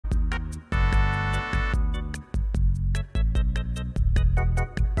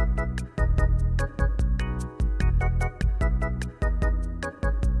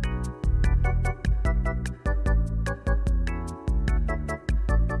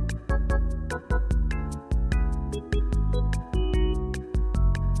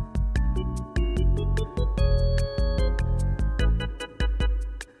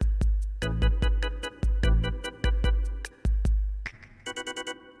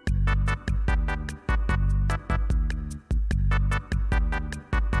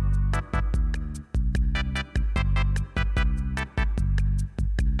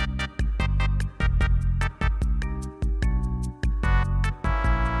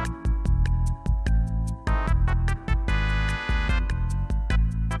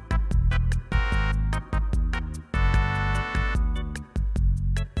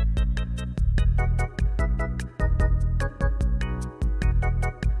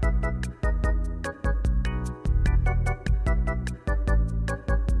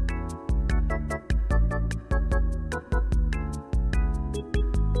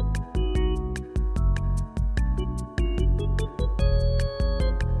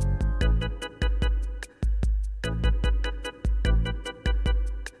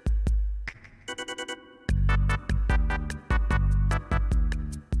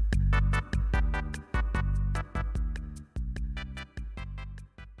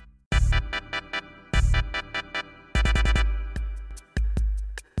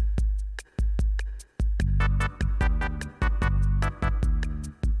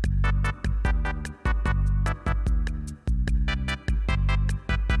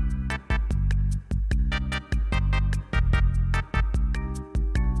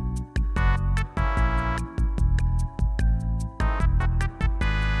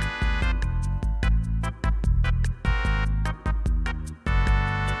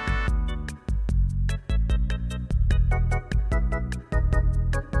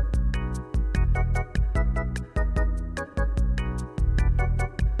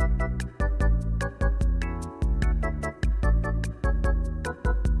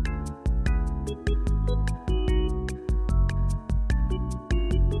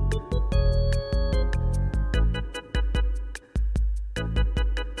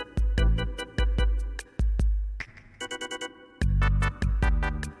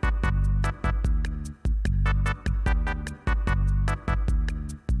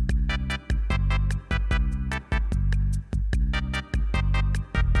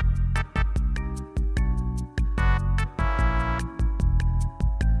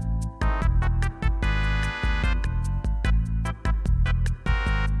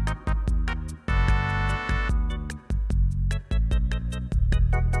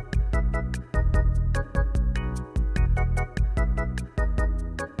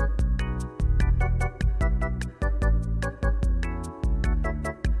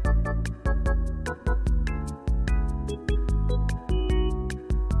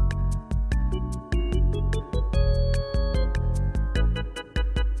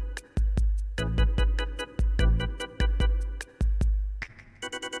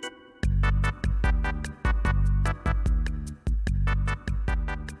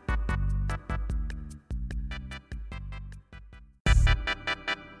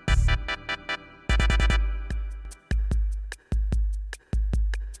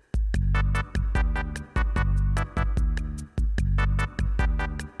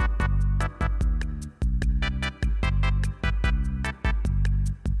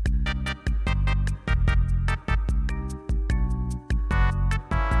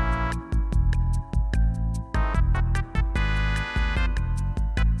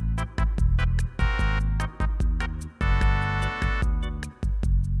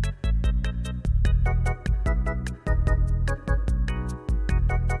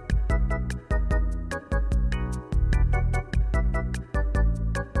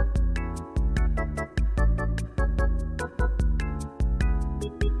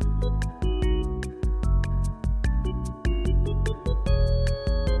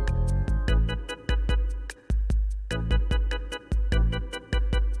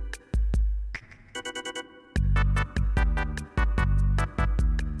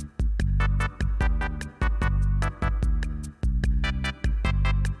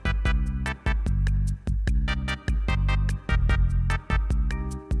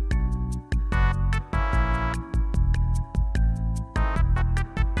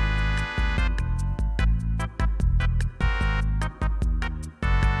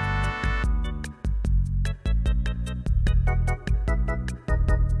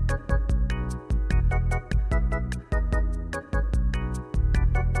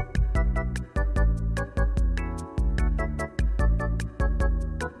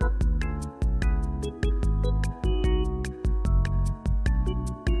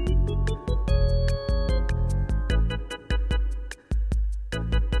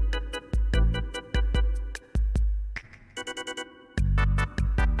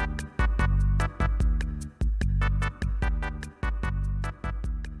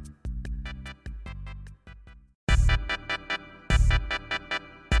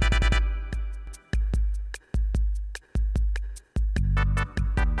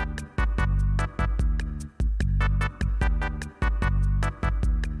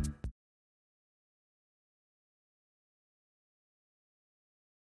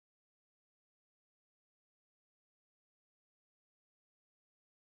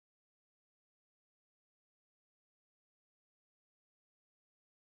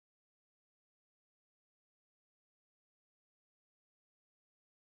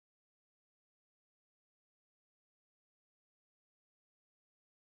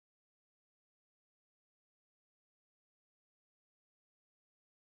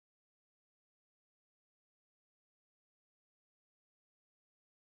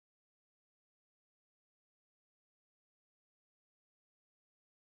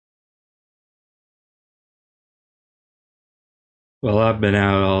Well, I've been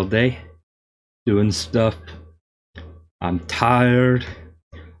out all day doing stuff. I'm tired.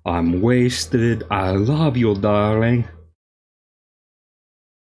 I'm wasted. I love you, darling.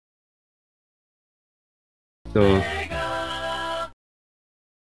 So,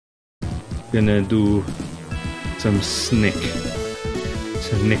 gonna do some Snick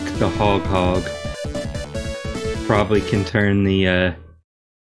the hog. Probably can turn the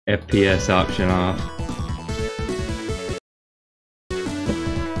FPS option off.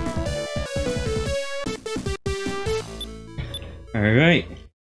 Alright.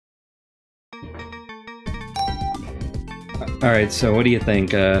 Alright, so what do you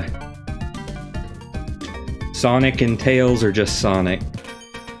think? Sonic and Tails or just Sonic?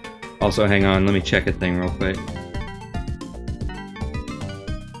 Also, hang on, let me check a thing real quick.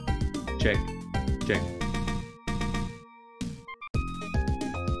 Check.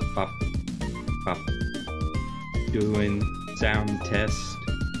 Pop. Doing sound test.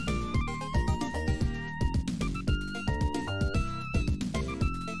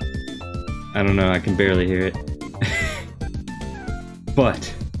 I don't know, I can barely hear it.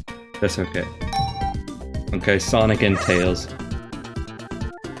 But, that's okay. Okay, Sonic and Tails.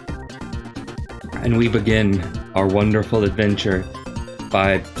 And we begin our wonderful adventure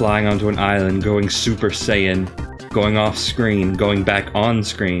by flying onto an island, going Super Saiyan, going off screen, going back on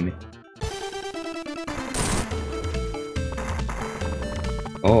screen.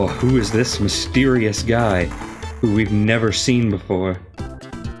 Oh, who is this mysterious guy who we've never seen before?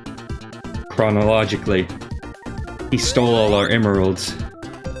 Chronologically, he stole all our emeralds,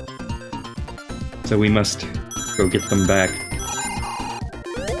 so we must go get them back.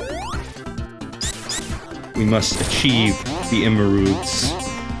 We must achieve the emeralds.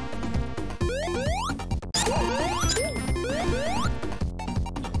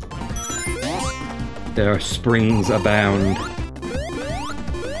 There are springs abound.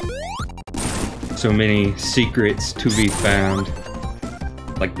 So many secrets to be found.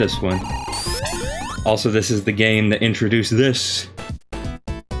 Like this one. Also, this is the game that introduced this.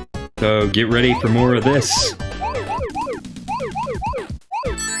 So get ready for more of this.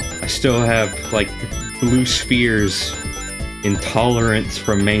 I still have, like, blue spheres intolerance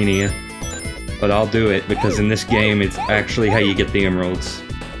from Mania. But I'll do it, because in this game, it's actually how you get the emeralds.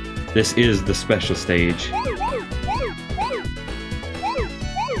 This is the special stage.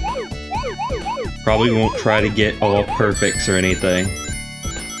 Probably won't try to get all perfects or anything.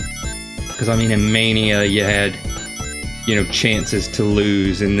 Because, I mean, in Mania, you had, you know, chances to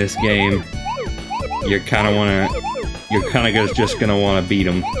lose. In this game, you're kind of just gonna want to beat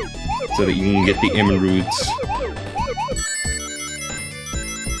them so that you can get the emeralds.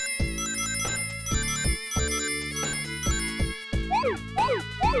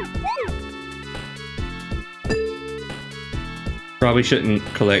 Probably shouldn't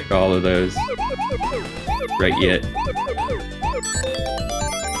collect all of those right yet.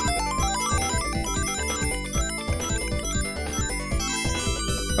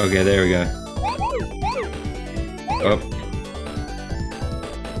 Okay, there we go. Oh.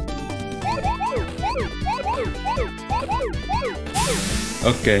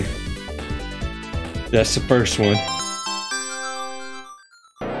 Okay. That's the first one.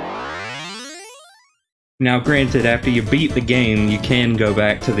 Now, granted, after you beat the game, you can go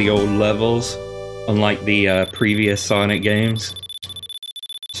back to the old levels, unlike the previous Sonic games.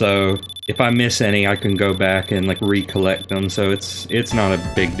 So, if I miss any, I can go back and, like, recollect them, so it's not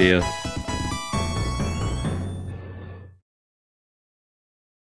a big deal.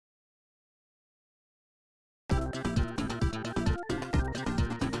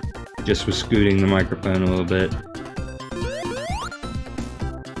 Just was scooting the microphone a little bit.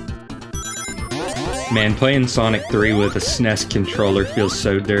 Man, playing Sonic 3 with a SNES controller feels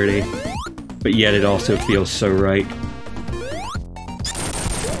so dirty, but yet it also feels so right.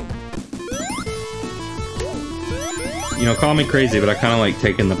 You know, call me crazy, but I kind of like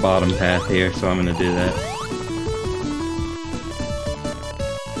taking the bottom path here, so I'm gonna do that.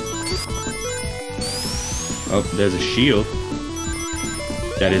 Oh, there's a shield.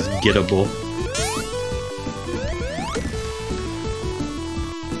 That is gettable.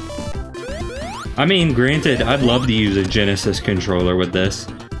 I mean, granted, I'd love to use a Genesis controller with this.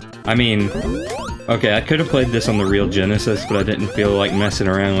 I mean, okay, I could have played this on the real Genesis, but I didn't feel like messing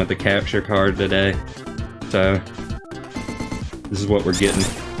around with the capture card today. So, this is what we're getting.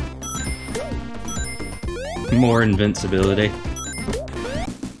 More invincibility.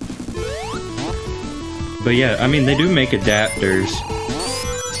 But yeah, I mean, they do make adapters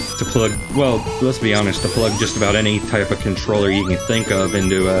to plug, well, let's be honest, to plug just about any type of controller you can think of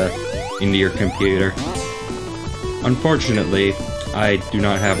into your computer. Unfortunately, I do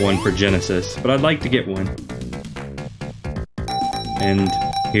not have one for Genesis, but I'd like to get one. And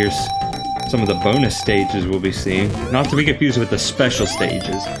here's some of the bonus stages we'll be seeing. Not to be confused with the special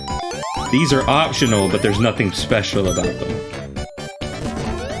stages. These are optional, but there's nothing special about them.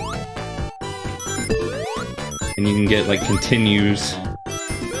 And you can get, like, continues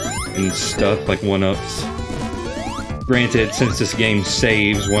and stuff, like 1-ups. Granted, since this game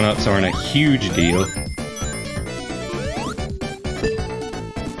saves, 1-ups aren't a huge deal.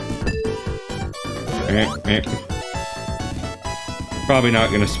 Probably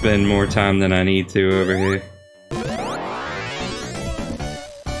not gonna spend more time than I need to over here.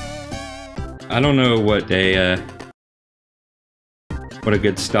 I don't know what a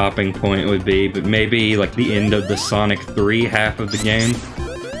good stopping point would be, but maybe like the end of the Sonic 3 half of the game.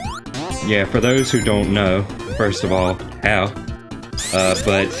 Yeah, for those who don't know, first of all, how?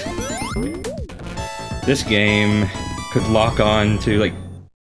 But this game could lock on to, like,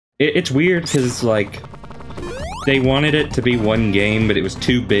 it's weird because, like, they wanted it to be one game, but it was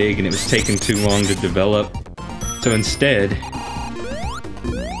too big and it was taking too long to develop. So instead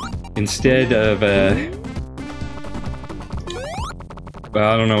of,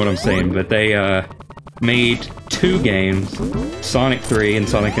 well, I don't know what I'm saying, but they, made 2 games, Sonic 3 and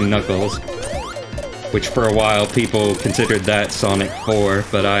Sonic & Knuckles, which for a while people considered that Sonic 4,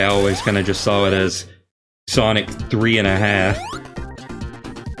 but I always kind of just saw it as Sonic 3.5.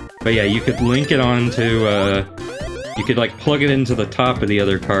 But yeah, you could link it onto, you could like plug it into the top of the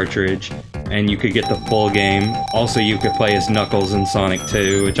other cartridge, and you could get the full game. Also, you could play as Knuckles in Sonic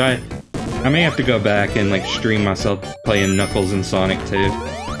 2, which I may have to go back and like stream myself playing Knuckles in Sonic 2.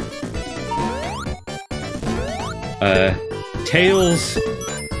 Tails,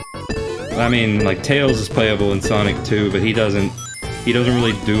 I mean, like, Tails is playable in Sonic 2, but he doesn't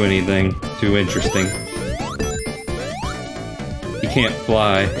really do anything too interesting. He can't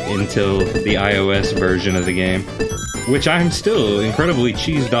fly until the iOS version of the game, which I'm still incredibly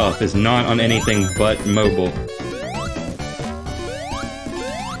cheesed off is not on anything but mobile.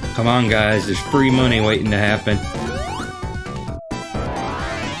 Come on, guys, there's free money waiting to happen.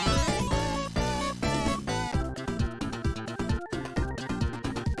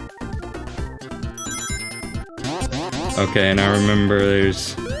 Okay, and I remember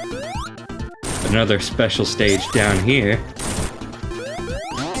there's another special stage down here.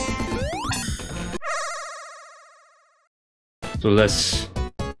 So let's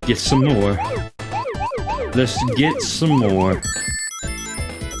get some more. Let's get some more.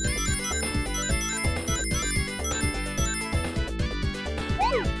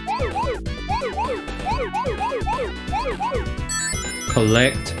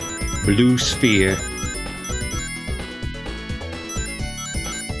 Collect Blue Sphere.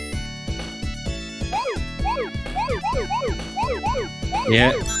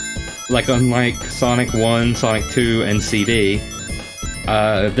 Yeah, like unlike Sonic 1, Sonic 2, and CD,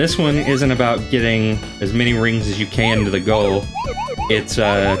 this one isn't about getting as many rings as you can to the goal. It's,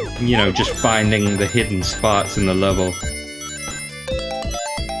 you know, just finding the hidden spots in the level.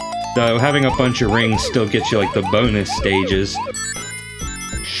 Though having a bunch of rings still gets you, like, the bonus stages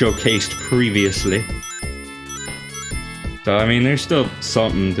showcased previously. So, I mean, there's still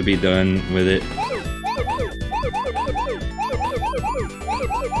something to be done with it.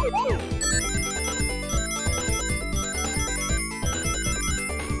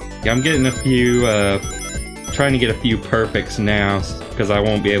 Yeah, I'm getting a few, trying to get a few perfects now, because I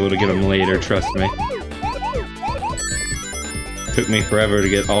won't be able to get them later, trust me. Took me forever to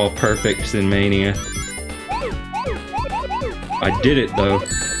get all perfects in Mania. I did it, though.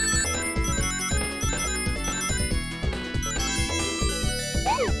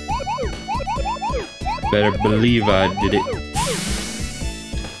 Better believe I did it.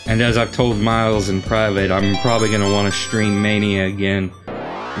 And as I've told Miles in private, I'm probably gonna want to stream Mania again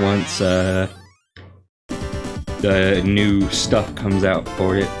once the new stuff comes out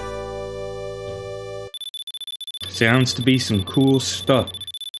for it. Sounds to be some cool stuff.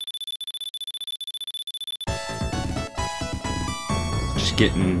 Just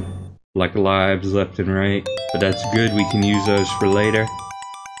getting like lives left and right, but that's good, we can use those for later.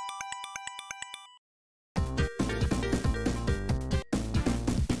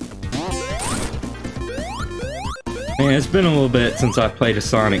 Man, it's been a little bit since I played a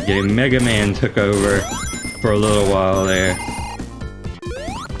Sonic game. Mega Man took over for a little while there.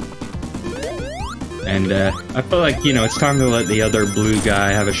 And I feel like, you know, it's time to let the other blue guy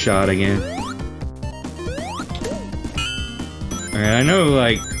have a shot again. Alright, I know,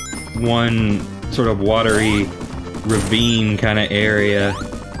 like, one sort of watery ravine kind of area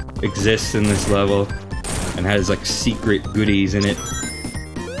exists in this level. and has like secret goodies in it.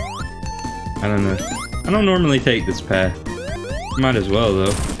 I don't know. I don't normally take this path. Might as well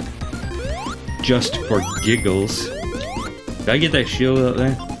though. Just for giggles. Did I get that shield up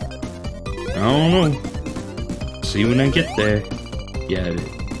there? I don't know. See when I get there. Yeah, I did.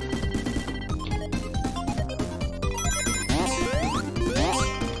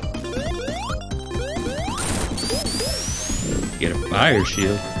 Get a fire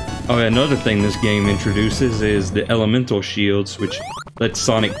shield. Oh, yeah, another thing this game introduces is the elemental shields, which lets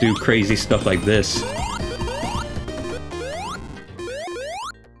Sonic do crazy stuff like this.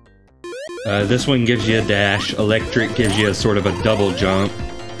 This one gives you a dash, electric gives you a sort of a double jump,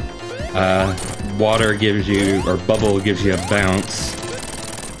 water gives you, or bubble gives you a bounce.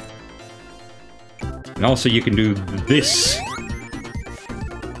 And also you can do this.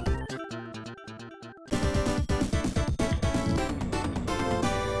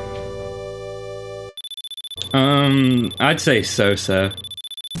 I'd say so-so.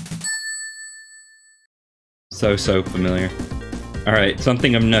 So familiar. Alright,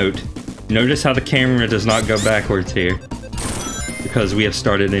 something of note. Notice how the camera does not go backwards here. Because we have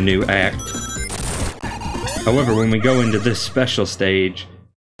started a new act. However, when we go into this special stage,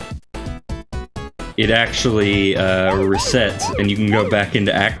 it actually resets and you can go back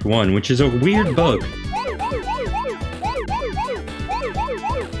into Act 1, which is a weird bug.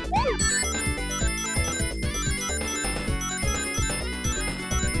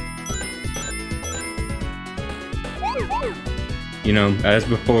 You know, as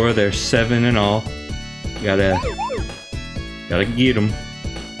before, there's 7 in all. Gotta get them.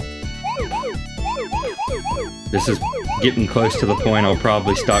 This is getting close to the point I'll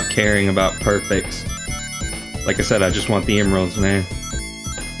probably stop caring about perfects. Like I said, I just want the emeralds, man.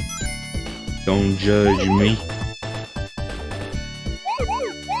 Don't judge me.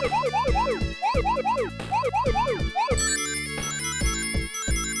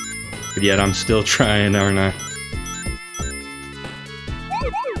 But yet I'm still trying, aren't I?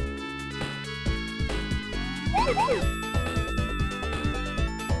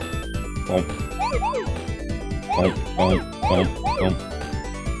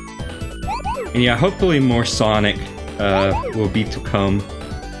 And yeah, hopefully more Sonic will be to come.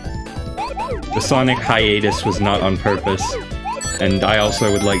 The Sonic hiatus was not on purpose, and I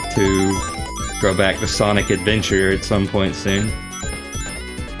also would like to go back to Sonic Adventure at some point soon.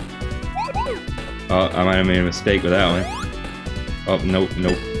 Oh, I might have made a mistake with that one. Oh, nope.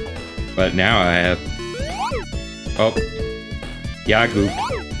 But now I have. Oh. Yeah, I goofed.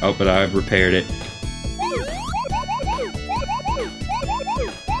 Oh, but I've repaired it.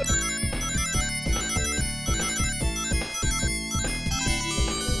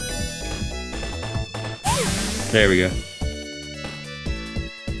 There we go.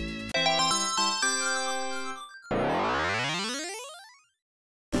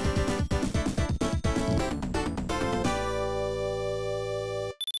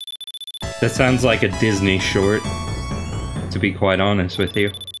 That sounds like a Disney short, to be quite honest with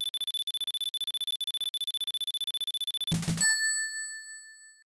you.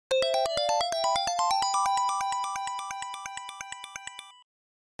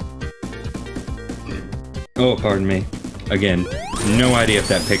 Oh, pardon me. Again, no idea if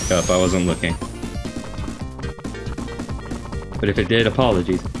that picked up, I wasn't looking. But if it did,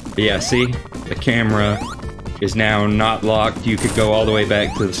 apologies. But yeah, see? The camera is now not locked. You could go all the way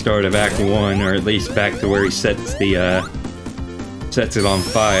back to the start of Act 1, or at least back to where he sets the, sets it on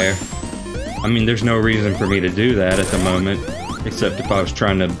fire. I mean, there's no reason for me to do that at the moment, except if I was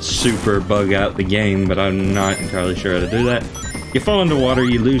trying to super bug out the game, but I'm not entirely sure how to do that. You fall into water,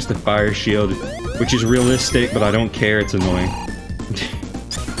 you lose the fire shield, which is realistic, but I don't care, it's annoying.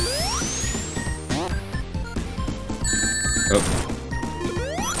 Oh.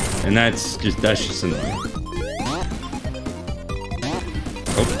 And that's just annoying.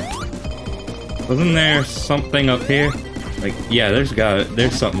 Oh. Wasn't there something up here? Like, yeah, there's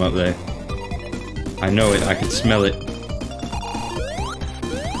something up there. I know it, I can smell it.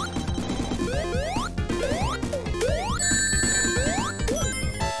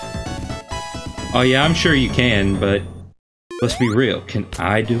 Oh yeah, I'm sure you can, but let's be real. Can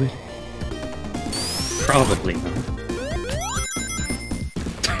I do it? Probably not.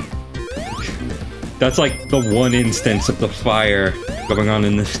 That's like the one instance of the fire going on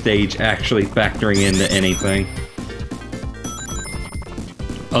in this stage actually factoring into anything.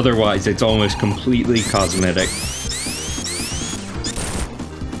 Otherwise, it's almost completely cosmetic.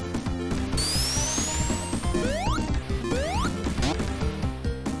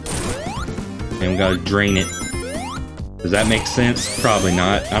 And we gotta drain it. Does that make sense? Probably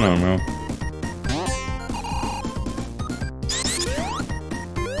not. I don't know.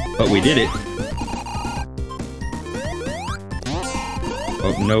 But we did it.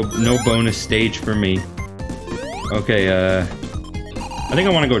 Oh, no bonus stage for me. Okay, I think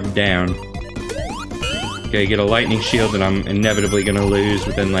I want to go down. Okay, get a lightning shield that I'm inevitably gonna lose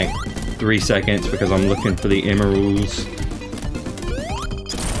within like 3 seconds because I'm looking for the emeralds.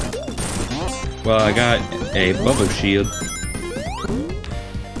 Well, I got a bubble shield.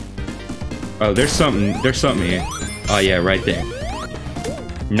 Oh, there's something here. Oh yeah, right there.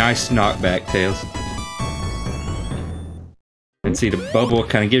 Nice knockback, Tails. And see, the bubble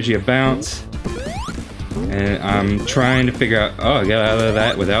kind of gives you a bounce. And I'm trying to figure out, oh, I got out of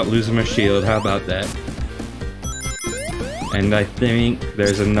that without losing my shield. How about that? And I think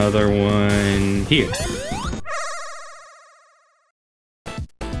there's another one here.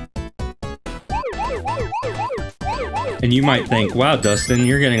 And you might think, wow, Dustin,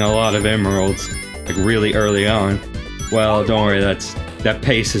 you're getting a lot of emeralds, like really early on. Well, don't worry, that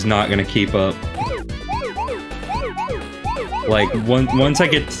pace is not gonna keep up. Like, once I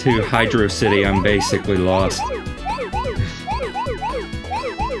get to Hydro City, I'm basically lost.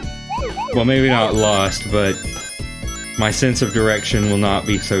 Well, maybe not lost, but my sense of direction will not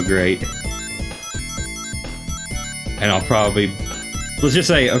be so great. And I'll probably... Let's just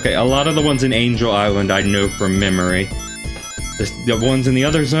say, okay, a lot of the ones in Angel Island I know from memory. The ones in the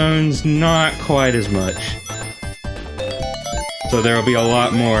other zones, not quite as much. So there'll be a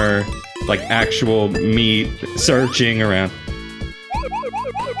lot more, like, actual me searching around.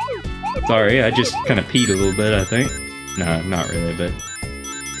 Sorry, I just kind of peed a little bit, I think. Nah, not really,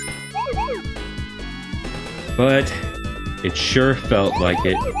 but it sure felt like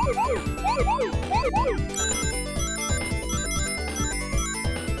it.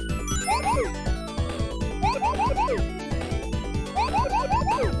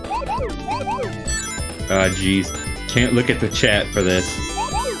 Ah, jeez. Can't look at the chat for this.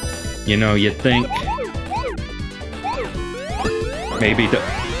 You know, you'd think... Maybe the...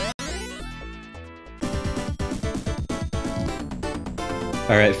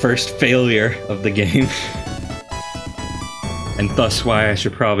 Alright, first failure of the game. And thus why I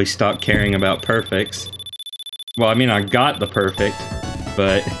should probably stop caring about perfects. Well, I mean, I got the perfect,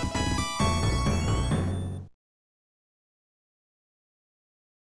 but...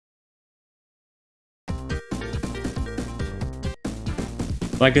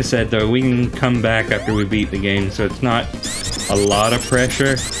 Like I said, though, we can come back after we beat the game, so it's not a lot of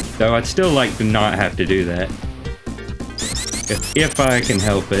pressure. Though I'd still like to not have to do that. If I can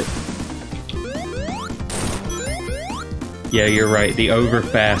help it. Yeah, you're right. The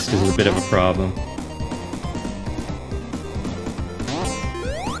overfast is a bit of a problem.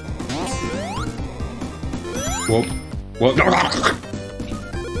 Whoop. Whoop.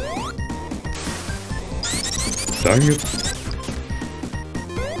 Dang it.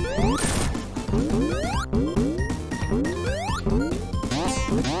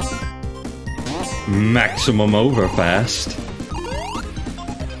 Maximum overfast.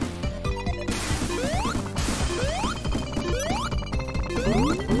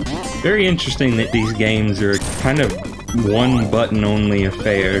 Very interesting that these games are kind of one-button only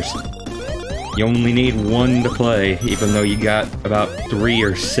affairs. You only need one to play, even though you got about 3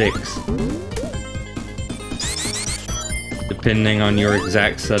 or 6. Depending on your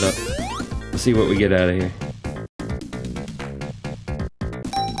exact setup. Let's see what we get out of here.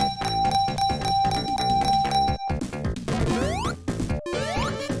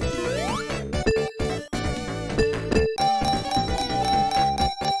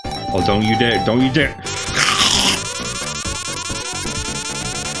 Oh, don't you dare, don't you dare!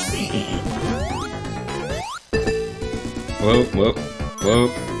 Whoa, whoa, whoa.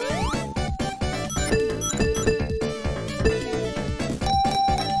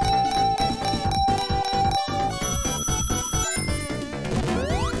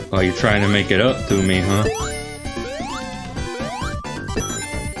 Oh, you're trying to make it up to me, huh?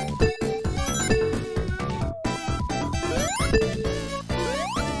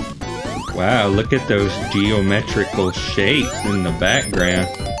 Wow, look at those geometrical shapes in the background.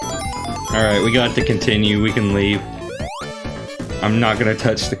 Alright, we got to continue. We can leave. I'm not gonna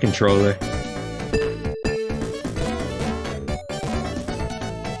touch the controller.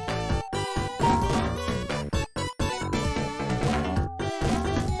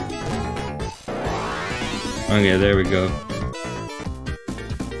 Okay, there we go.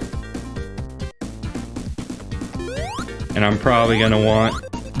 And I'm probably gonna want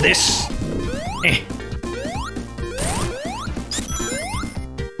this.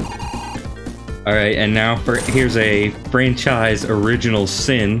 Alright, and now here's a franchise original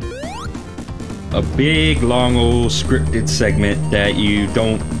sin. a big, long, old scripted segment that you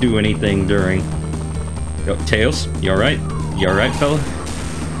don't do anything during. Yo, Tails, you alright? You alright, fella?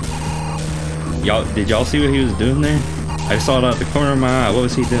 Did y'all see what he was doing there? I saw it out the corner of my eye. What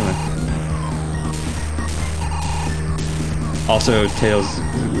was he doing? Also, Tails,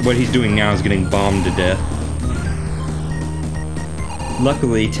 what he's doing now is getting bombed to death.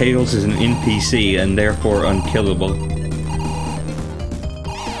 Luckily, Tails is an NPC and therefore unkillable.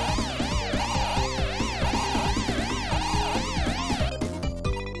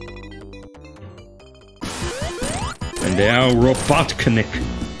 And now Robotnik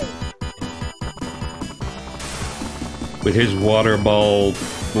with his waterfall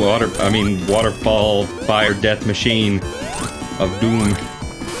fire death machine of doom.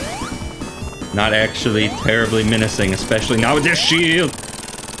 Not actually terribly menacing, especially not with this shield.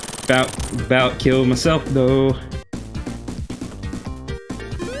 About killed myself though.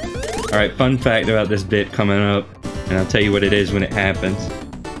 Alright, fun fact about this bit coming up, and I'll tell you what it is when it happens.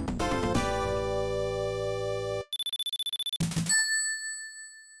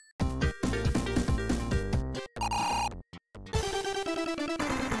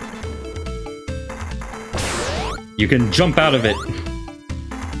 You can jump out of it.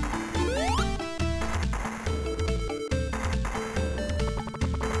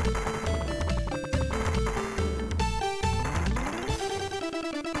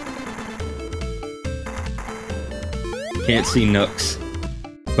 Can't see nooks.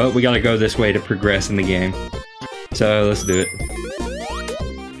 But we gotta go this way to progress in the game. So let's do it.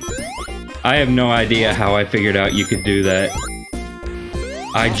 I have no idea how I figured out you could do that.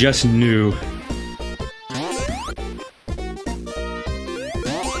 I just knew.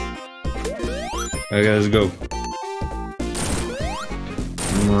 Okay, let's go.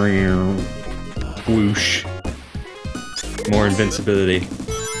 Whoosh. More invincibility.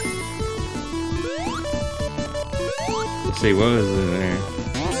 Let's see, what was in there?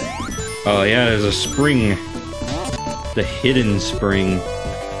 Oh yeah, there's a spring. The hidden spring.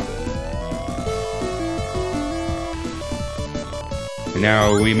 And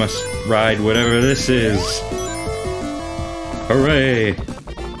now we must ride whatever this is. Hooray!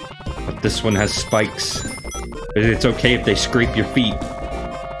 But this one has spikes. But it's okay if they scrape your feet.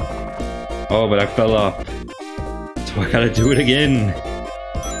 Oh, but I fell off. So I gotta do it again.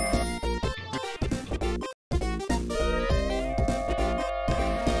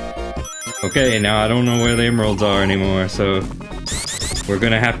 Okay, now I don't know where the emeralds are anymore, so we're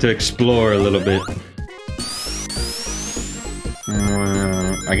gonna have to explore a little bit.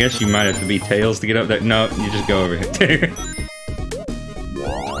 I guess you might have to be Tails to get up there. No, you just go over here.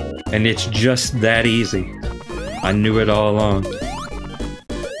 And it's just that easy. I knew it all along.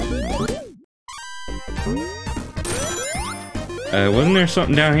 Wasn't there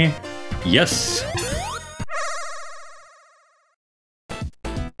something down here? Yes!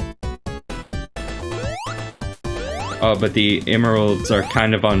 Oh, but the emeralds are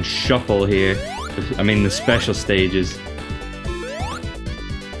kind of on shuffle here. I mean, the special stages.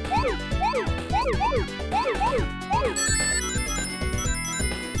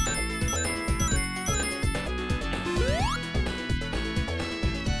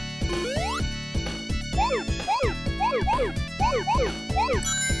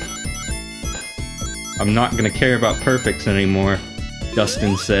 I'm not gonna care about perfects anymore,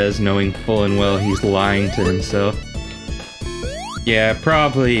 Dustin says, knowing full and well he's lying to himself. Yeah,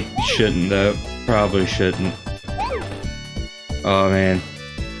 probably shouldn't though. Probably shouldn't. Oh man.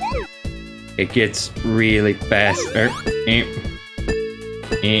 It gets really fast.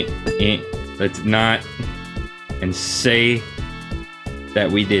 Let's not and say that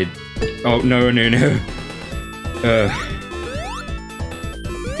we did. Oh no.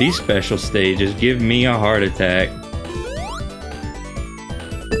 These special stages give me a heart attack.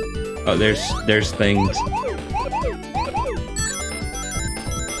 Oh, there's things.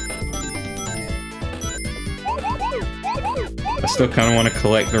 I still kind of want to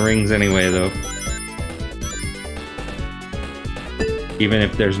collect the rings anyway, though. Even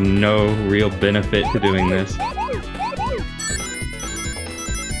if there's no real benefit to doing this.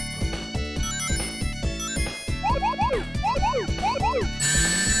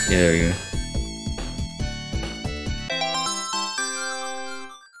 Yeah, there we go.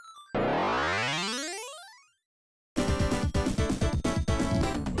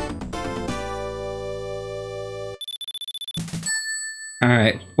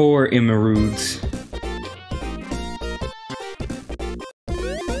 Alright, 4 emeralds.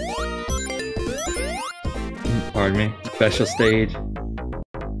 Pardon me. Special stage.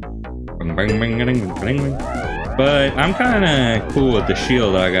 Bang, bang, bang, bang, bang, bang. But I'm kind of cool with the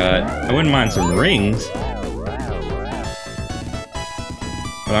shield I got. I wouldn't mind some rings.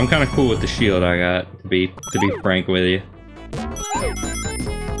 But I'm kind of cool with the shield I got, to be frank with you.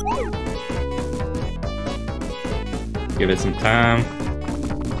 Give it some time.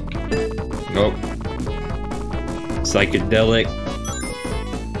 Nope. Psychedelic.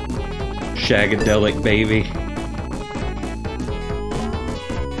 Shagadelic, baby.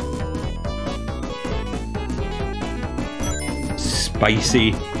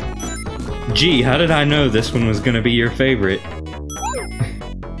 Spicy. Gee, how did I know this one was gonna be your favorite?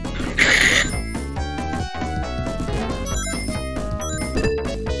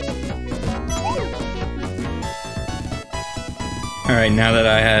 Alright, now that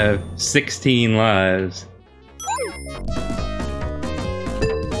I have 16 lives.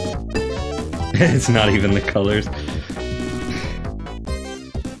 It's not even the colors.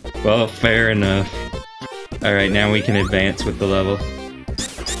 Well, fair enough. Alright, now we can advance with the level.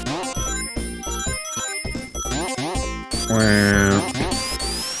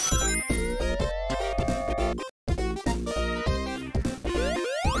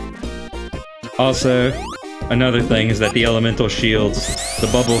 Also, another thing is that the elemental shields, the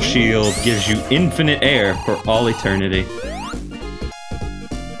bubble shield gives you infinite air for all eternity.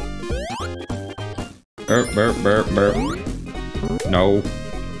 Burp, burp, burp, burp. No.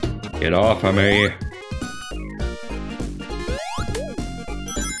 Get off of me.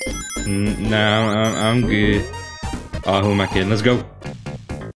 No, I'm good. Oh, who am I kidding? Let's go.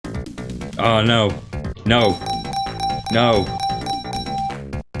 Oh, no. No. No.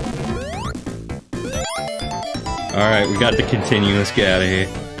 Alright, we got to continue. Let's get out of here.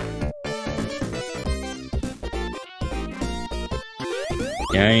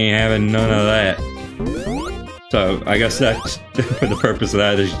 Yeah, I ain't having none of that. So, I guess that's, for the purpose of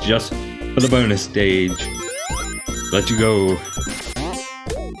that, is just for the bonus stage. Let you go.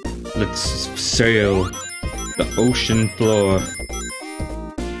 Let's sail the ocean floor.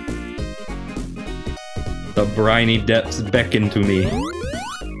 The briny depths beckon to me.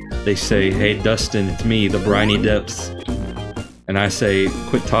 They say, hey Dustin, it's me, the briny depths. And I say,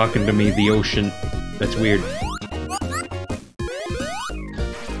 quit talking to me, the ocean. That's weird.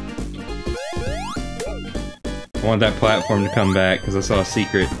 I want that platform to come back, because I saw a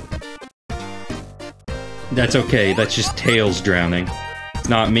secret. That's okay, that's just Tails drowning. It's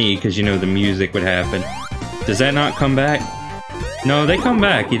not me, because you know the music would happen. Does that not come back? No, they come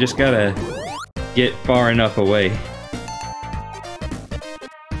back, you just gotta get far enough away.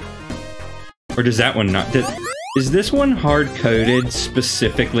 Or does that one not? Is this one hard-coded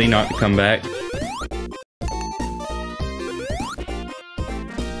specifically not to come back?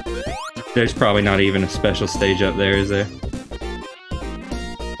 There's probably not even a special stage up there, is there?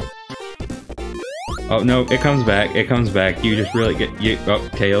 Oh, no, it comes back. It comes back. You just really get... You, oh,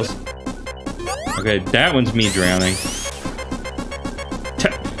 Tails. Okay, that one's me drowning.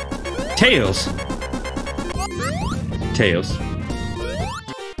 Tails! Tails.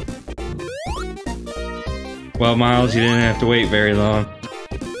 Well, Miles, you didn't have to wait very long.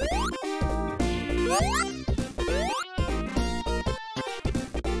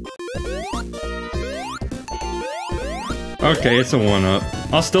 Okay, it's a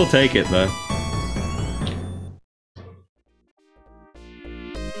 1-up. I'll still take it, though.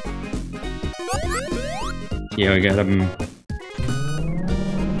 Yeah, we got him.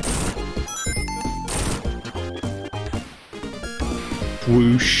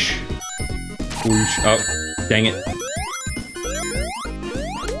 Whoosh. Whoosh. Oh, dang it.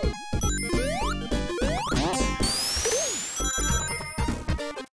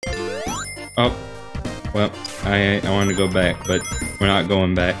 Oh. Well, I want to go back, but we're not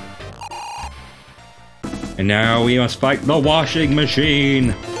going back. And now we must fight the washing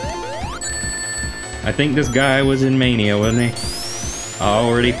machine! I think this guy was in Mania, wasn't he? I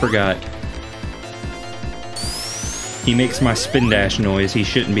already forgot. He makes my spin dash noise. He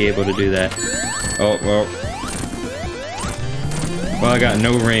shouldn't be able to do that. Oh, well. Well, I got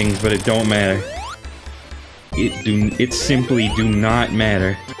no rings, but it don't matter. It simply do not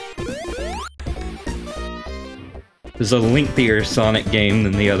matter. This is a lengthier Sonic game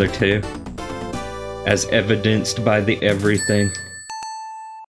than the other two, as evidenced by the everything.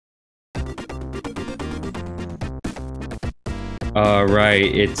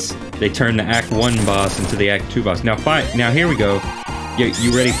 Right, they turned the Act 1 boss into the Act 2 boss. Now here we go.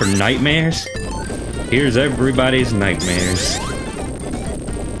 You ready for nightmares? Here's everybody's nightmares.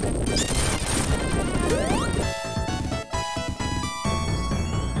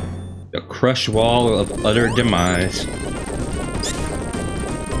 The crush wall of utter demise.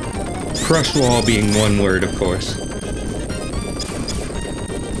 Crush wall being one word, of course.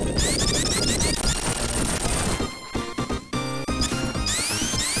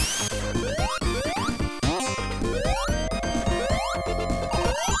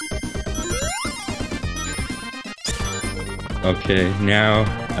 Okay, now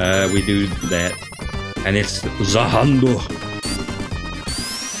we do that. And it's Zahando.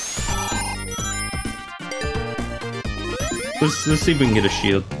 Let's see if we can get a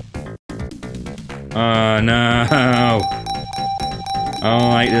shield. Oh no! I don't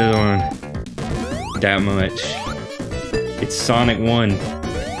like this one that much. It's Sonic 1.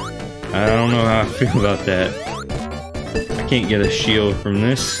 I don't know how I feel about that. I can't get a shield from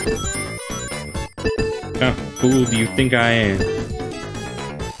this. How fool do you think I am?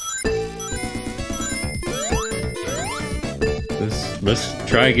 Let's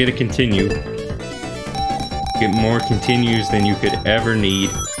try to get a continue. Get more continues than you could ever need.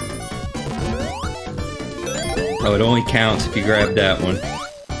 Oh, it only counts if you grab that one.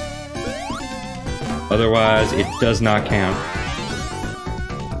 Otherwise, it does not count.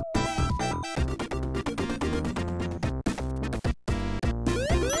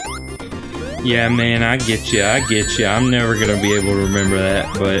 Yeah, man, I get you. I get you. I'm never gonna be able to remember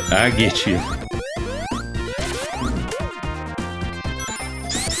that, but I get you.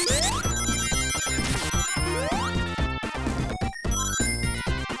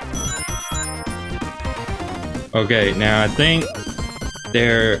 Okay, now I think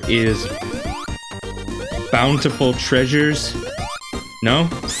there is bountiful treasures. No?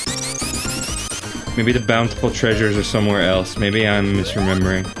 Maybe the bountiful treasures are somewhere else. Maybe I'm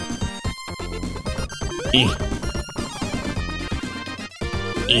misremembering.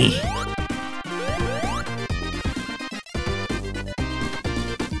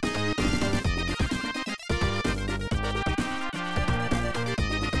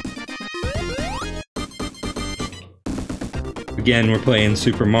 Again, we're playing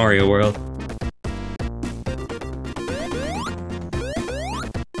Super Mario World.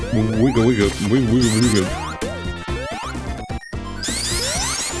 Wiggle, wiggle, wiggle, wiggle.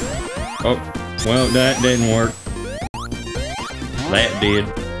 Oh, well, that didn't work. That did.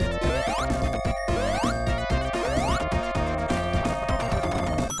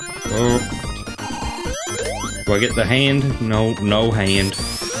 Oh. Do I get the hand? No, no hand.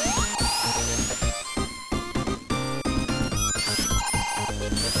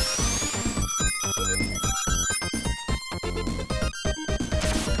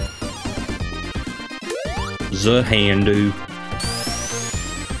 The Handu.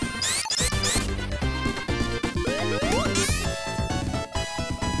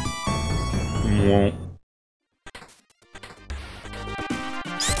 Won't.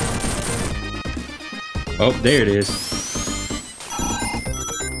 Oh, there it is.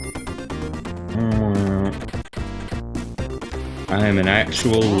 I am an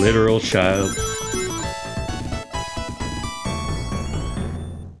actual literal child.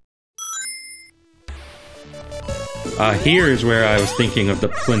 Here is where I was thinking of the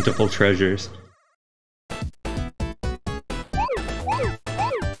plentiful treasures.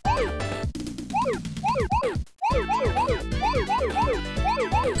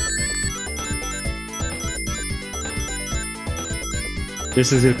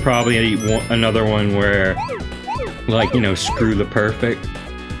 This is probably another one where, like, you know, screw the perfect.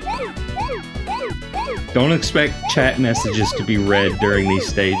 Don't expect chat messages to be read during these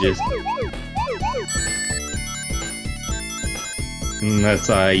stages. Unless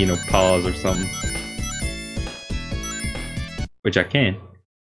I, you know, pause or something. Which I can.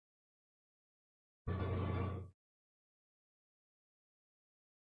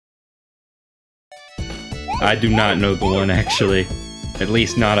 I do not know the one, actually. At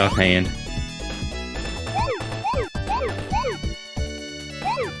least not offhand.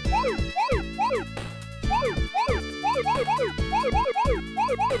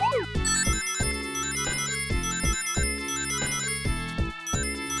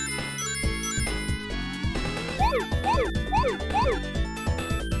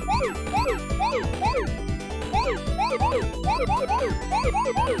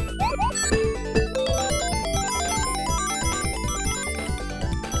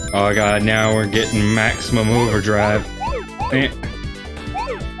 Oh god, now we're getting maximum overdrive.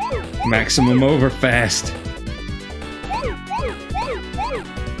 Maximum overfast.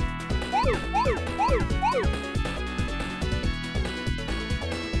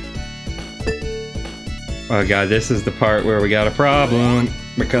 Oh god, this is the part where we got a problem,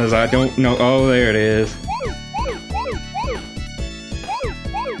 because I don't know. Oh, there it is.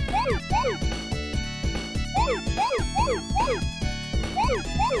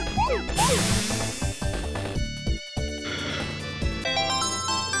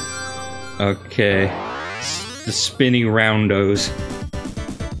 Okay. The spinning roundos.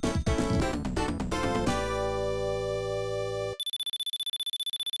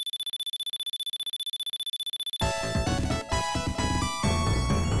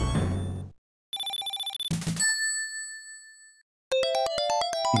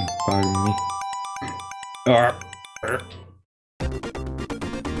 Pardon me.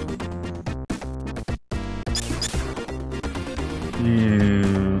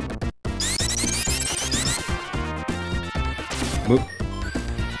 Whoop.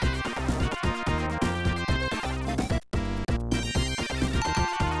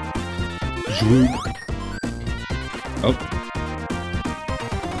 Swoop. Oh.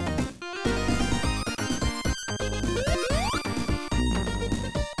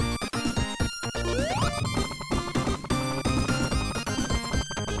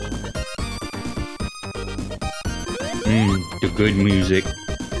 The good music.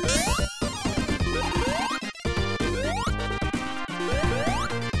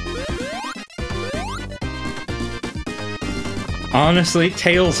 Honestly,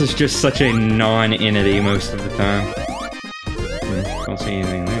 Tails is just such a non-entity most of the time. Don't see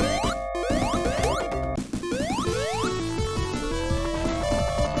anything there.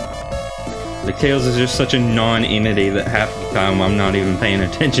 Like, Tails is just such a non-entity that half the time I'm not even paying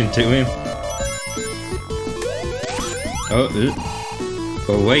attention to him.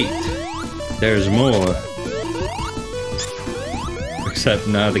 Oh wait, there's more. Except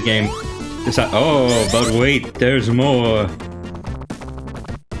now the game decides, oh, but wait, there's more.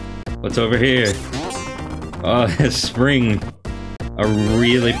 What's over here? Oh, a spring. A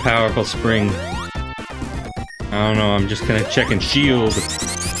really powerful spring. I don't know, I'm just gonna check and shield.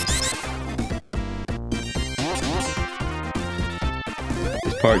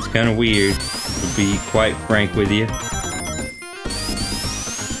 This part's kinda weird, to be quite frank with you.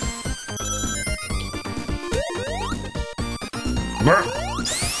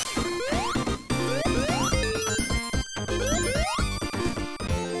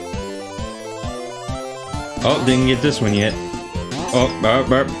 Oh, didn't get this one yet. Oh, burp,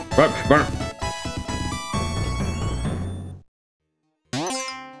 burp, burp, burp.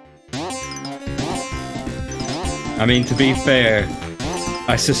 I mean, to be fair,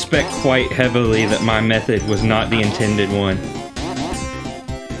 I suspect quite heavily that my method was not the intended one.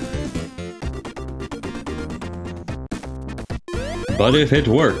 But if it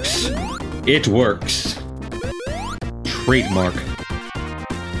works, it works. Trademark.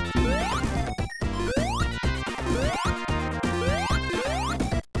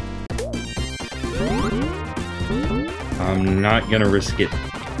 I'm not gonna risk it.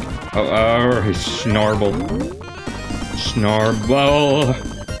 Oh, his snarble. Snarble!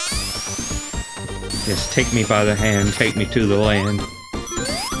 Yes, take me by the hand, take me to the land.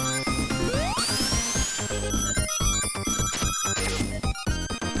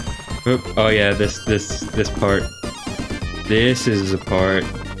 Oop. Oh yeah, this part. This is the part.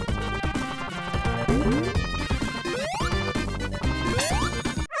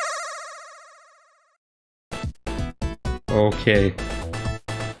 Okay.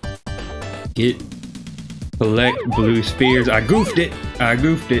 Collect blue spheres. I goofed it! I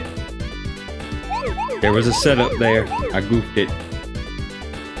goofed it. There was a setup there. I goofed it.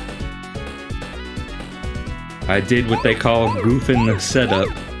 I did what they call goofing the setup.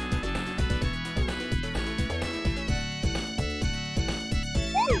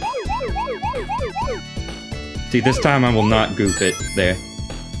 See, this time I will not goof it there.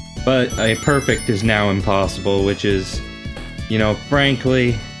 But a perfect is now impossible, which is, you know,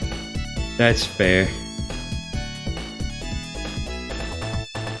 frankly, that's fair.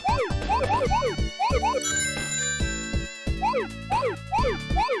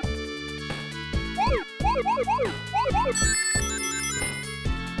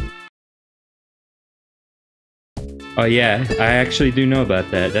 Oh yeah, I actually do know about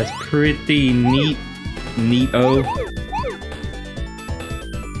that. That's pretty neat-o.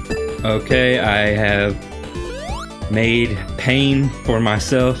 Okay, I have made pain for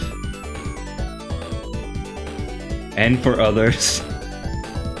myself and for others,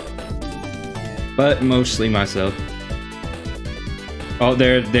 but mostly myself. Oh,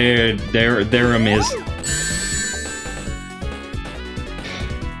 there is.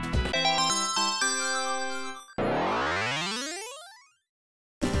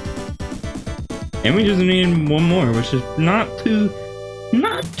 And we just need one more, which is not too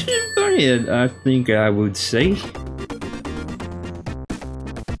bad, I think I would say.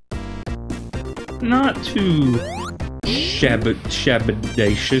 Not too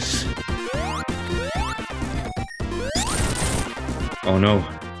Shabadacious. Oh no.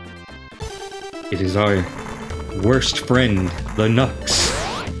 It is our worst friend, the Nux.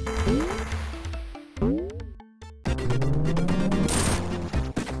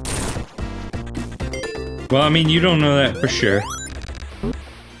 Well, I mean, you don't know that for sure.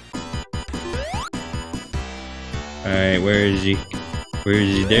 Alright, where is he? Where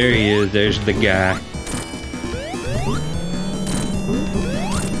is he? There he is. There's the guy.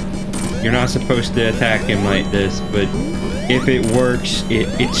 You're not supposed to attack him like this, but if it works,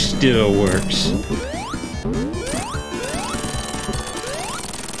 it still works.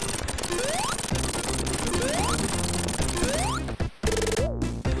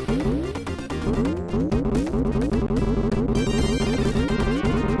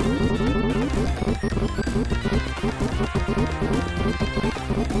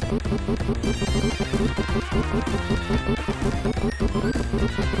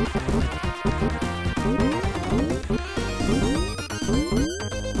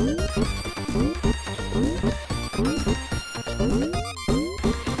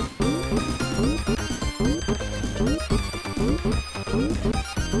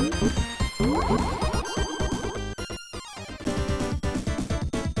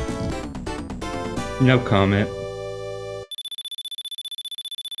 No comment.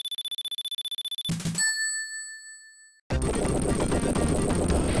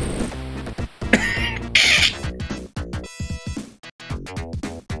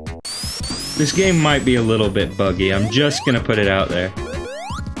 This game might be a little bit buggy. I'm just gonna put it out there.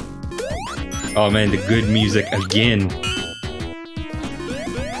 Oh man, the good music again.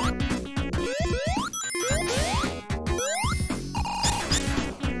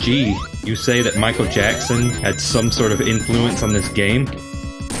 Gee, you say that Michael Jackson had some sort of influence on this game?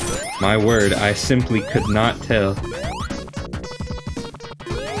 My word, I simply could not tell.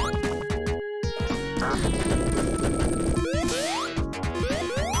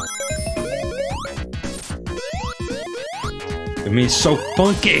 I mean, it's so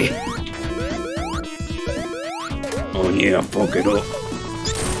funky! Oh yeah, funk it up.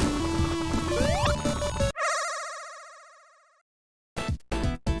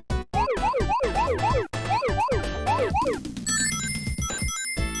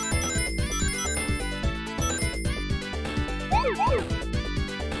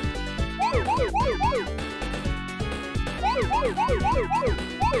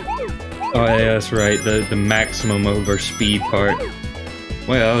 Oh yeah, that's right, the maximum over speed part.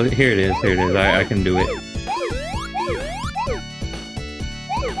 Well, here it is, I can do it.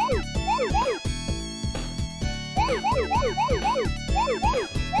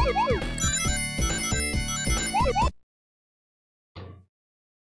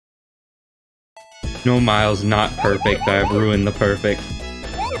 No, Miles, not perfect, I've ruined the perfect.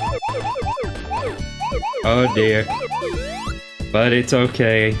 Oh dear. But it's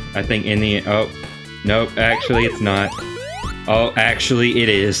okay. I think in the... Oh. Nope, actually it's not. Oh, actually it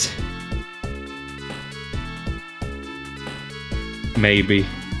is. Maybe.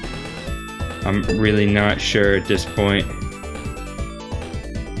 I'm really not sure at this point.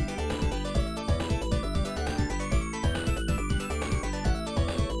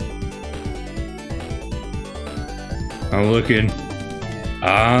 I'm looking.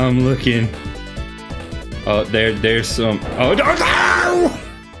 Oh, there's some. Oh no!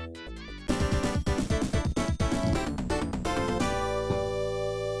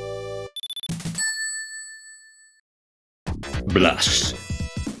 Blast.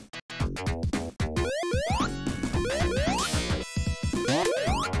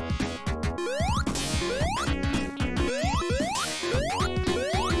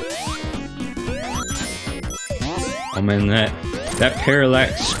 Oh man, that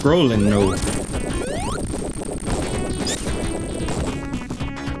parallax scrolling though.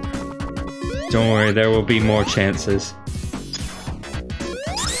 Don't worry, there will be more chances.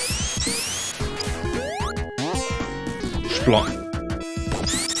 Splong.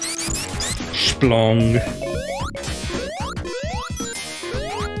 Splong.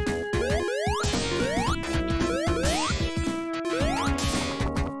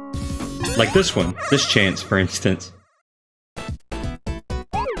 Like this one, this chance, for instance.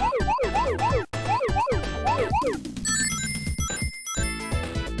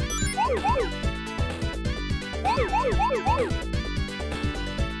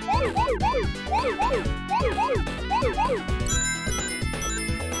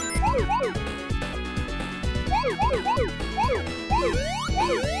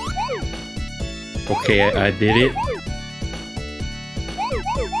 Okay, I did it.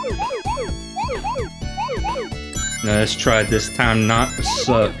 Now let's try this time not to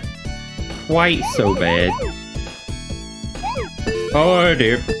suck quite so bad. Oh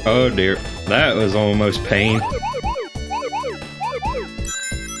dear, oh dear. That was almost pain.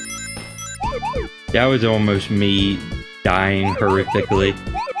 That was almost me dying horrifically.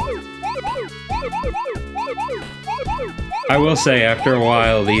 I will say, after a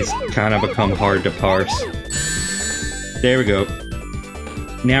while, these kind of become hard to parse. There we go.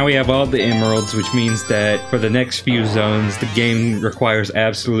 Now we have all the emeralds, which means that for the next few zones, the game requires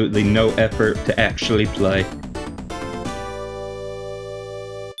absolutely no effort to actually play.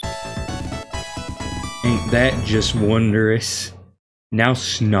 Ain't that just wondrous? Now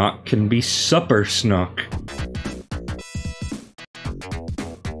Snock can be Supper Snock.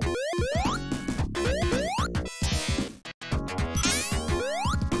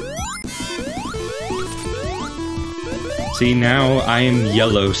 See, now I am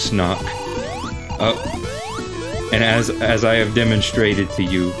Yellow Snock. Oh, and as I have demonstrated to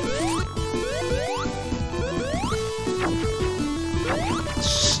you,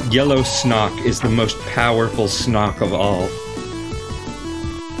 Yellow Snock is the most powerful Snock of all.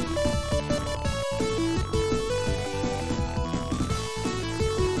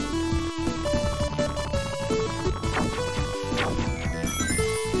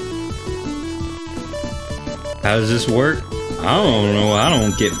 How does this work? I don't know. I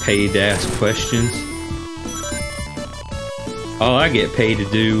don't get paid to ask questions. All I get paid to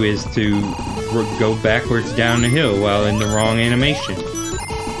do is to go backwards down the hill while in the wrong animation.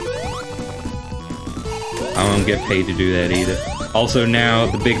 I don't get paid to do that either. Also now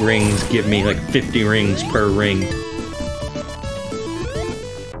the big rings give me like 50 rings per ring.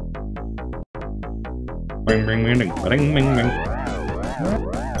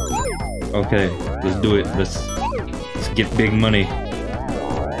 Okay, let's do it. Let's get big money.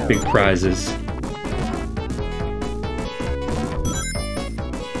 Big prizes.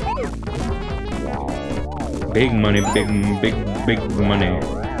 Big money, big money.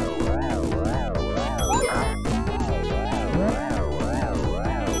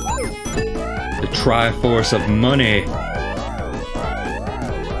 The Triforce of money.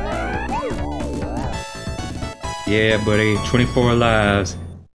 Yeah, buddy, 24 lives.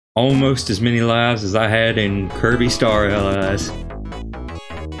 Almost as many lives as I had in Kirby Star Allies.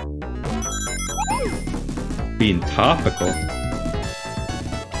 Being topical.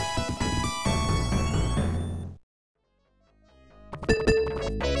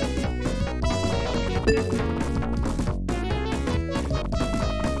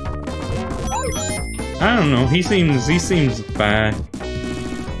 I don't know, he seems fine.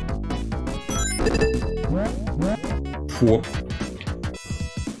 Whoop.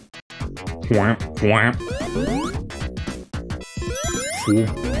 Wham, wham.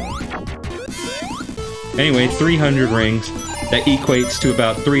 Anyway, 300 rings. That equates to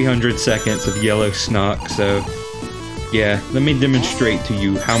about 300 seconds of Yellow Snock, so... yeah, let me demonstrate to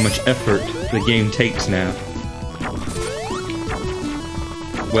you how much effort the game takes now.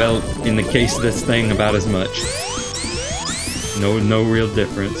 Well, in the case of this thing, about as much. No real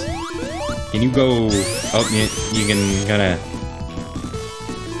difference. Can you go... oh, you can kinda...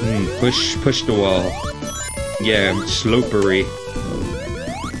 push the wall. Yeah, slopery.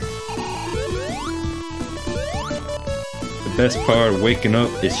 The best part of waking up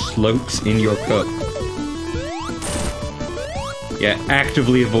is slopes in your cup. Yeah,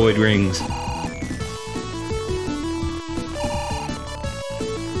 actively avoid rings.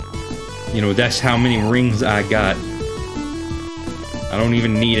 You know, that's how many rings I got. I don't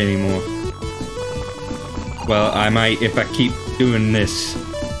even need any more. Well, I might if I keep doing this.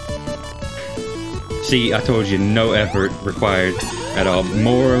 See, I told you, no effort required at all.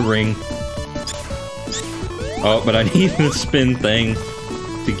 More ring. Oh, but I need the spin thing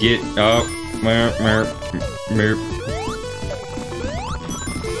to get... oh,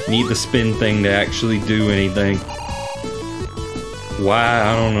 need the spin thing to actually do anything. Why?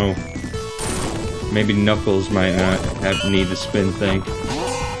 I don't know. Maybe Knuckles might not need the spin thing.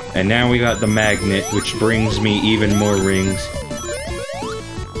 And now we got the magnet, which brings me even more rings.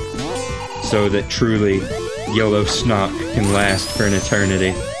 So that truly, Yellow Snock can last for an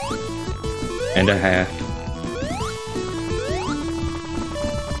eternity. And a half.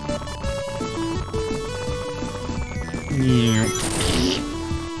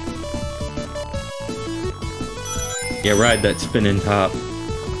 Yeah, ride that spinning top.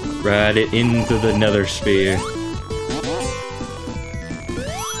 Ride it into the nether sphere.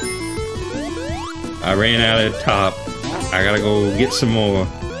 I ran out of top. I gotta go get some more.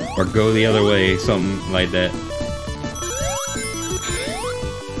 Or go the other way, something like that.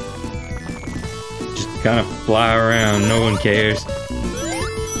 kind of fly around. No one cares.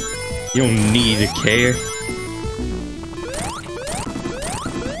 You don't need to care.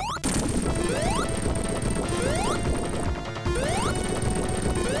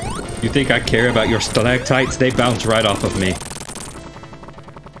 You think I care about your stalactites? They bounce right off of me.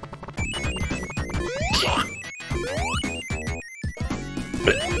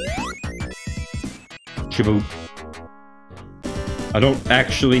 Shaboop. I don't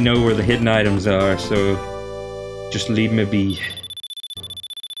actually know where the hidden items are, so just leave me be.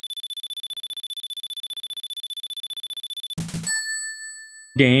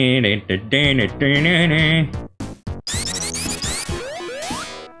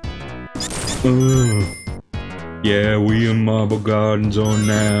 Yeah, we in Marble Gardens on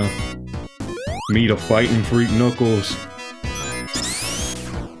now. Meet a fighting freak Knuckles.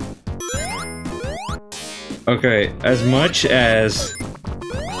 Okay, as much as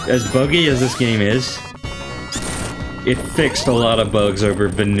buggy as this game is, it fixed a lot of bugs over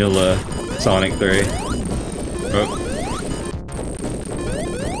vanilla Sonic 3. Oh.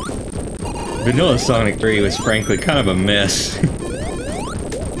 Vanilla Sonic 3 was frankly kind of a mess.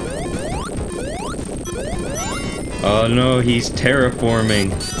 Oh no, he's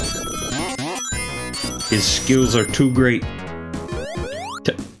terraforming. His skills are too great.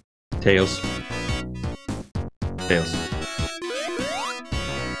 Tails. Tails.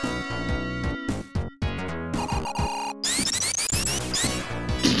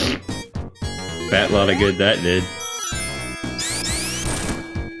 Fat lot of good that did.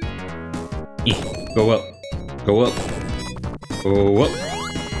 Go up. Go up. Go up.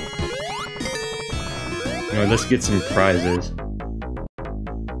 Alright, let's get some prizes.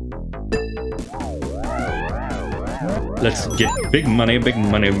 Let's get big money, big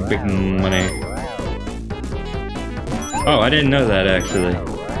money, big money. Oh, I didn't know that actually.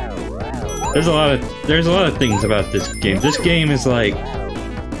 There's a lot of things about this game. This game is like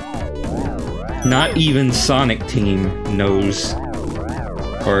not even Sonic Team knows,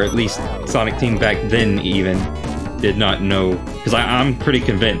 or at least Sonic Team back then even did not know. Because I'm pretty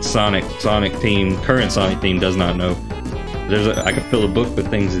convinced Sonic Team, current Sonic Team does not know. I could fill a book with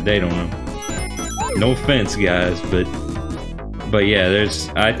things that they don't know. No offense, guys, but yeah,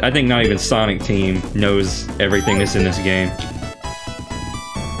 I think not even Sonic Team knows everything that's in this game.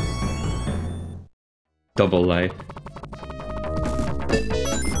 Double life.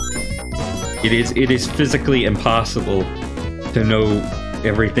 It is physically impossible to know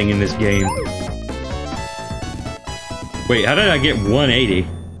everything in this game. Wait, how did I get 180?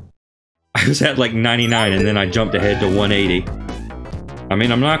 I was at like 99 and then I jumped ahead to 180. I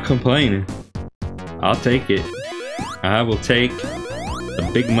mean, I'm not complaining. I'll take it. I will take the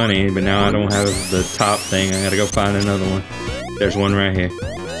big money, but now I don't have the top thing. I gotta go find another one. There's one right here.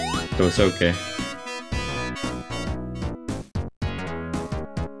 So it's okay.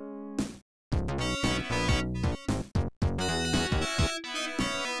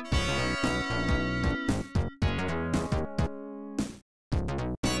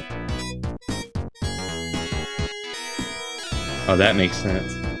 Oh, that makes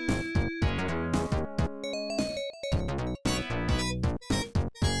sense.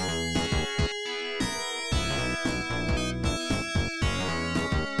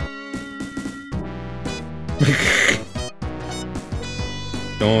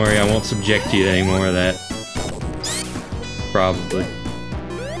 Don't worry, I won't subject you to any more of that. Probably.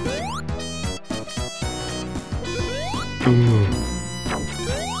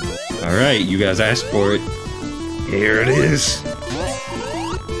 Alright, you guys asked for it. Here it is.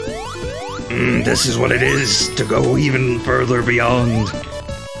 This is what it is to go even further beyond.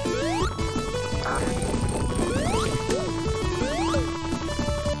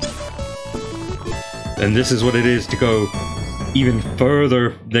 And this is what it is to go even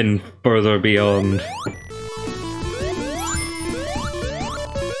further than further beyond.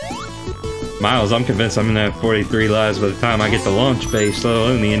 Miles, I'm convinced I'm gonna have 43 lives by the time I get the launch base, let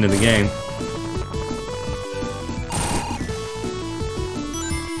alone the end of the game.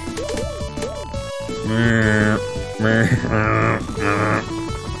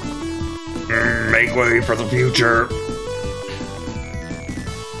 Make way for the future.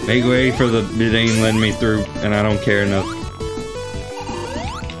 Make way for the... It ain't letting me through, and I don't care enough.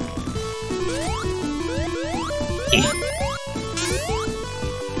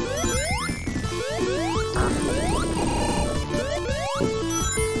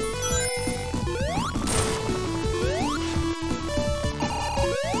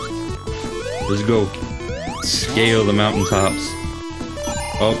 Let's go. Scale the mountaintops.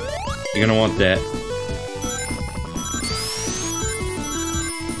 Oh, you're gonna want that.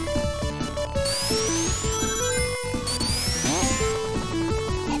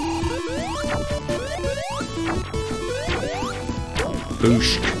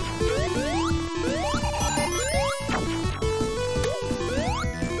 Boosh.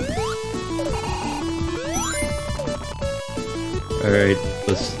 Alright,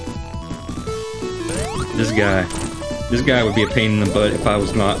 let's... This guy would be a pain in the butt if I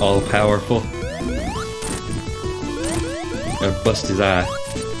was not all powerful. Gotta bust his eye.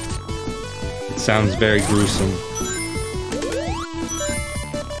 It sounds very gruesome.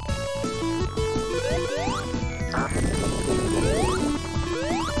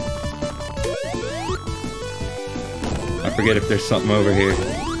 I forget if there's something over here.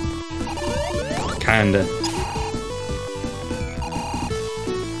 Kinda.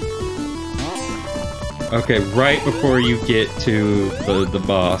 Okay, right before you get to the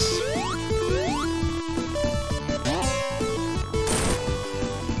boss.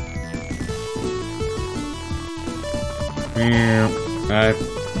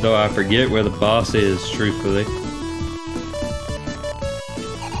 Though I forget where the boss is, truthfully.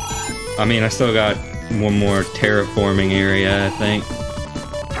 I mean, I still got one more terraforming area, I think.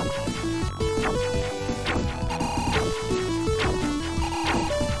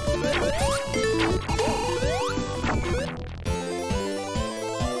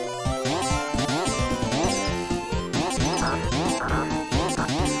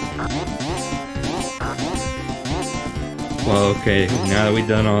 Well, okay, now that we've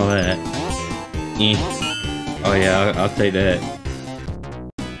done all that. Oh yeah, I'll take that.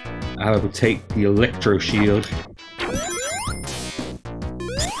 I will take the electro shield.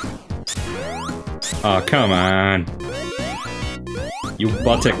 Oh, come on. You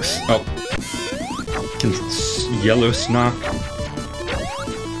buttocks. Oh. Yellow snock.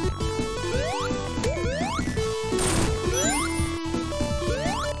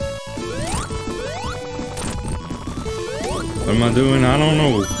 What am I doing? I don't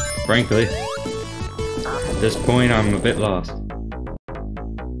know, frankly. At this point, I'm a bit lost.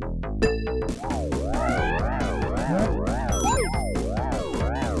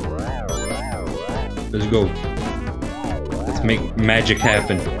 Let's go. Let's make magic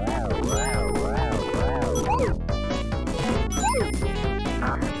happen.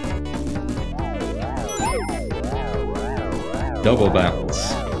 Double bounce.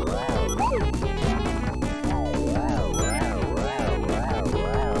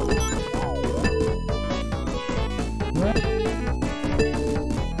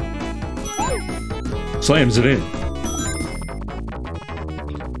 Slams it in.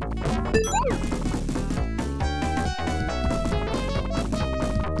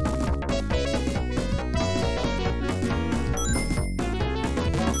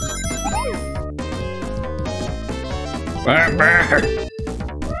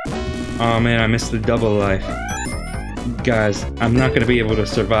 Oh man, I missed the double life. Guys, I'm not gonna be able to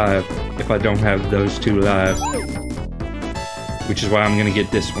survive if I don't have those 2 lives. Which is why I'm gonna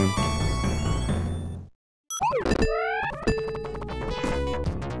get this one.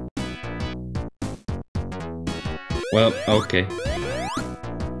 Well, okay.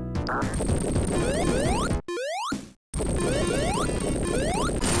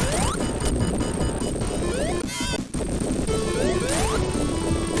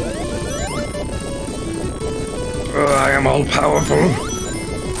 I am all powerful.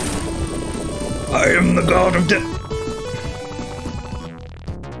 I am the god of death.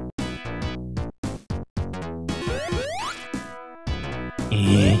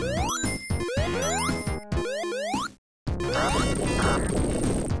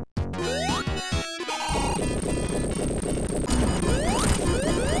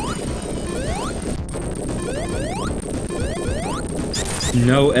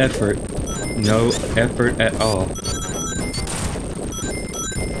 No effort. No effort at all.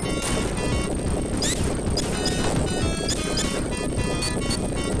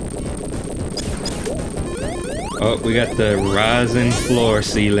 Oh, we got the rising floor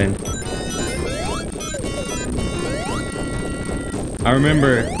ceiling. I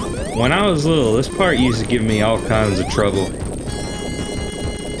remember when I was little, this part used to give me all kinds of trouble.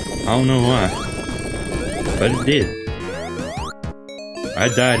 I don't know why, but it did. I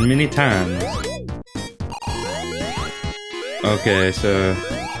died many times. Okay, so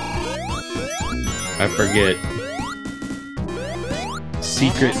I forget.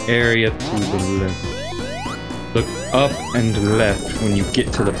 Secret area to the left. Look up and left when you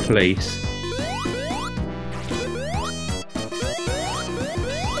get to the place.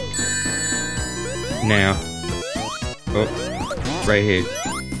 Now. Oh, right here.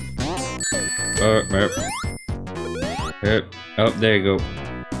 Oh, there you go.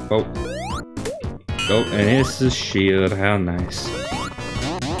 Oh. Oh, and it's the shield. How nice.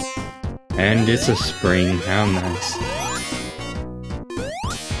 And it's a spring, how nice.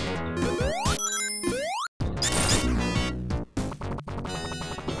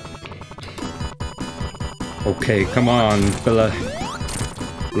 Okay, come on, fella.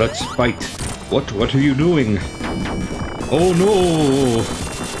 Let's fight. What are you doing? Oh no!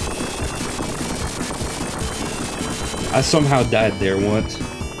 I somehow died there once.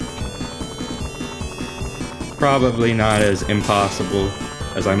 Probably not as impossible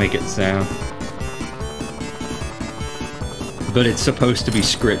as I make it sound. But it's supposed to be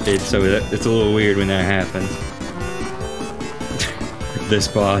scripted, so it's a little weird when that happens. This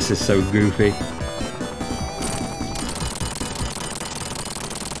boss is so goofy.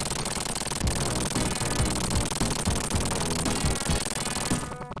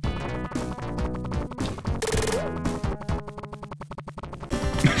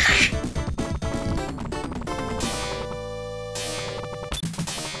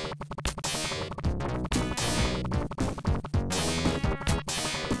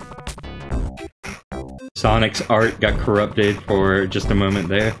 Sonic's art got corrupted for just a moment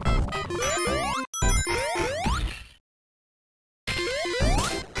there.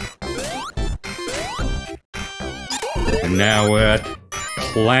 And now we're at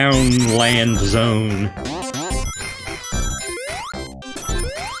Clownland Zone.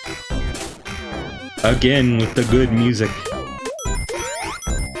 Again with the good music.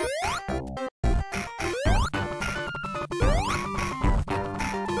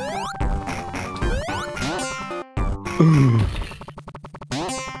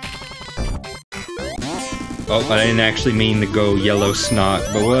 Oh, I didn't actually mean to go yellow snot,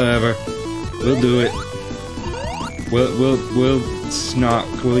 but whatever. We'll do it. We'll snot.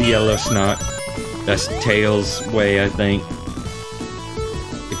 We'll yellow snot. That's Tails' way, I think.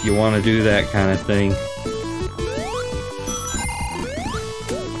 If you want to do that kind of thing.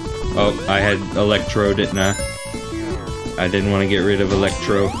 Oh, I had Electro, didn't I? I didn't want to get rid of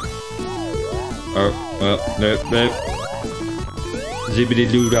Electro. Oh, well, nope. Zibbity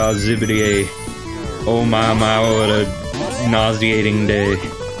doo dah, zibbity a. Oh my, what a nauseating day.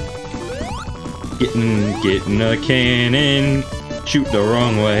 Getting a cannon, shoot the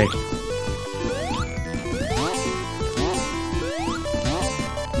wrong way.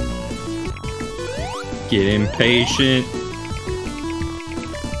 Get impatient.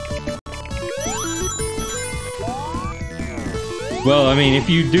 Well, I mean, if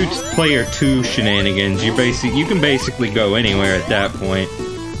you do player 2 shenanigans, you can basically go anywhere at that point,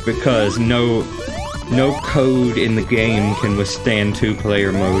 because no code in the game can withstand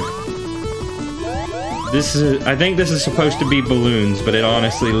 2-player mode. I think this is supposed to be balloons, but it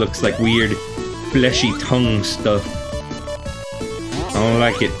honestly looks like weird fleshy tongue stuff. I don't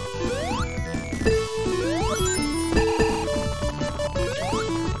like it.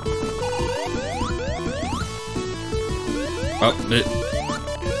 Oh,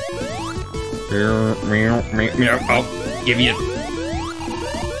 I'll give you.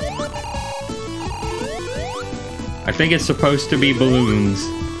 I think it's supposed to be balloons.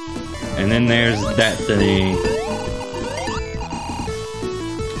 And then there's that thing.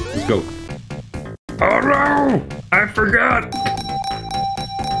 Let's go. Oh no! I forgot!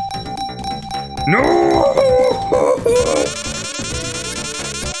 No!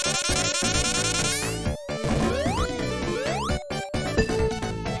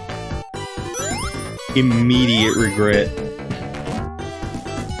 Immediate regret.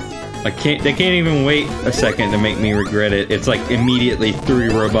 They can't even wait a second to make me regret it. It's like immediately 3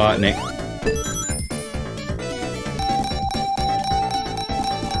 Robotnik.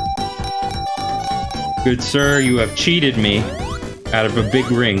 Good sir, you have cheated me out of a big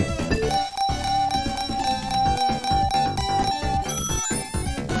ring.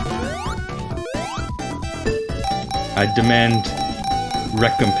 I demand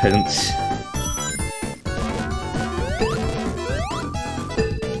recompense.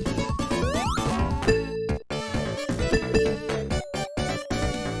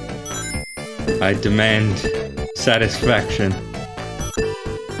 I demand satisfaction.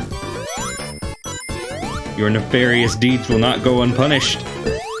 Your nefarious deeds will not go unpunished.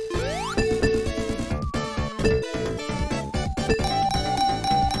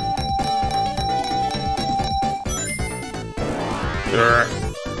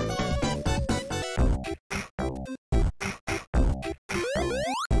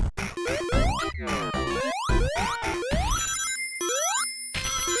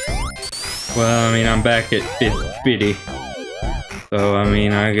 Well, I mean, I'm back at 50. So, I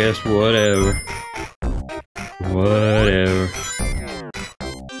mean, I guess whatever. Whatever.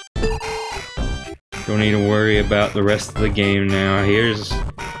 Don't need to worry about the rest of the game now.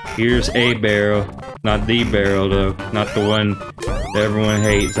 Here's a barrel. Not the barrel, though. Not the one that everyone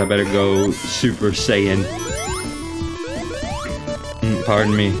hates. I better go Super Saiyan.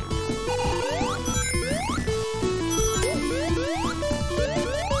 Pardon me.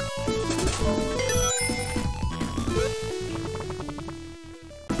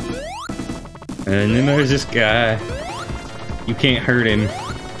 And then there's this guy. You can't hurt him.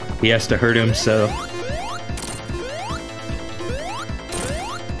 He has to hurt himself.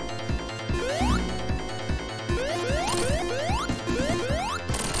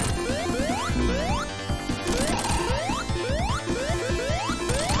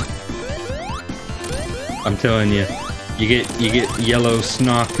 I'm telling you, you get yellow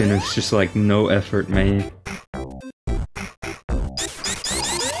snock and it's just like no effort, man.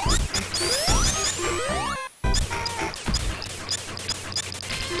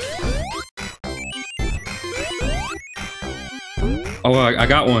 Oh, I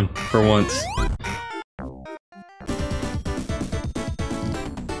got one for once.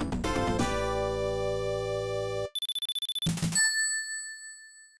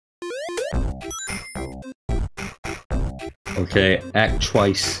 Okay, act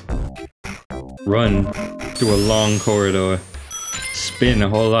twice. Run through a long corridor. Spin a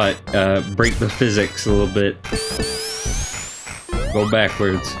whole lot. Break the physics a little bit. Go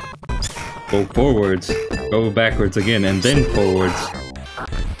backwards. Go forwards. Go backwards again, and then forwards.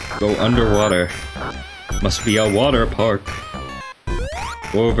 Go underwater. Must be a water park.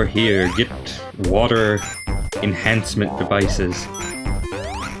 Go over here. Get water enhancement devices.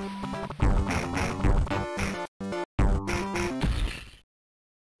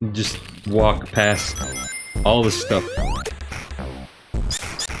 Just walk past all the stuff.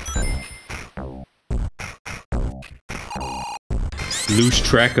 Lose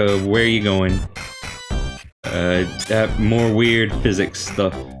track of where you're going. That more weird physics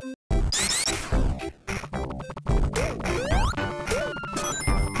stuff.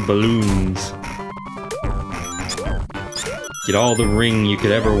 Balloons. Get all the ring you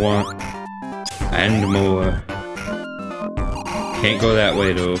could ever want. And more. Can't go that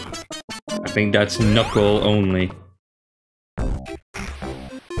way though. I think that's knuckle only.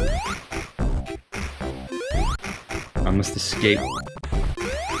 I must escape.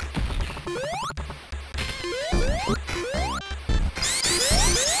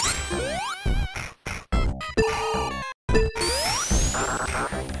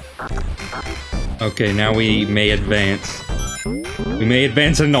 Okay, now we may advance. We may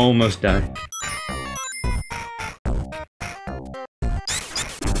advance and almost die.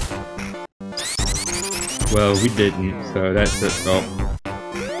 Well, we didn't, so that's it. Oh.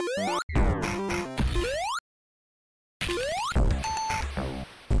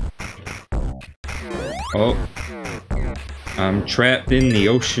 Oh. I'm trapped in the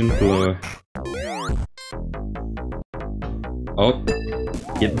ocean floor. Oh.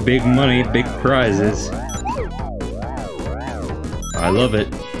 Get big money, big prizes. I love it.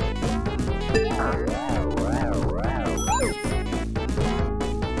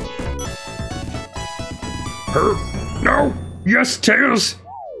 No! Yes, Tails!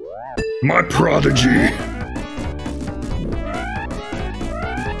 My prodigy!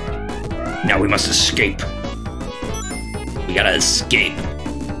 Now we must escape. We gotta escape.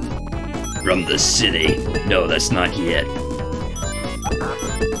 From the city. No, that's not yet.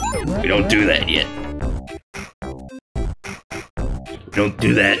 We don't do that yet. We don't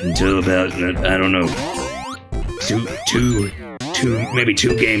do that until about, I don't know, maybe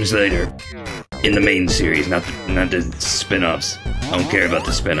two games later. In the main series, not the spin-offs. I don't care about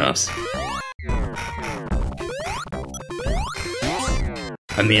the spin-offs.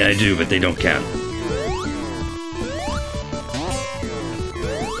 I mean, I do, but they don't count.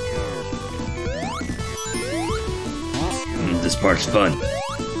 This part's fun.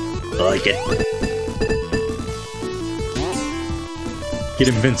 I like it. Get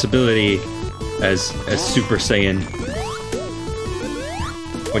invincibility as Super Saiyan.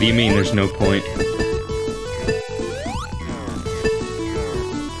 What do you mean there's no point?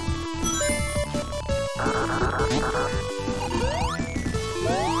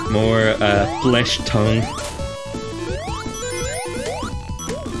 More, flesh tongue.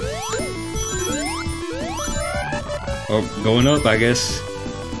 Oh, going up, I guess.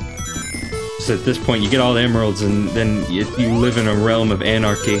 So at this point, you get all the emeralds, and then you live in a realm of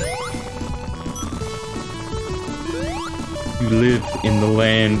anarchy. You live in the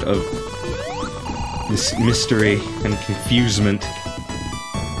land of mystery and confusement.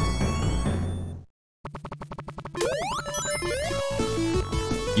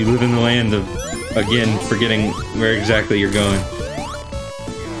 You live in the land of, again, forgetting where exactly you're going.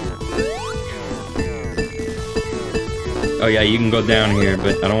 Oh yeah, you can go down here,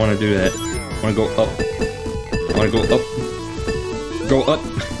 but I don't want to do that. I want to go up. I want to go up. Go up.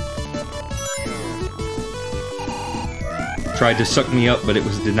 Tried to suck me up, but it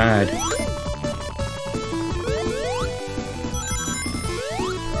was denied.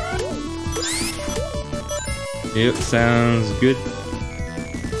 Yep, sounds good.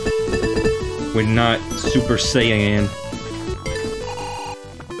 We're not Super Saiyan.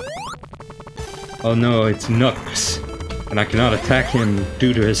 Oh no, it's Nux, and I cannot attack him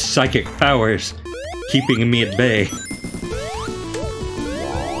due to his psychic powers, keeping me at bay.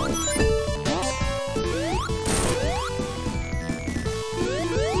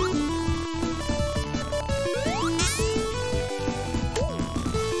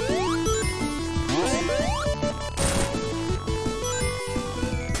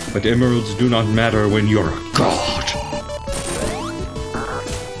 But emeralds do not matter when you're a god.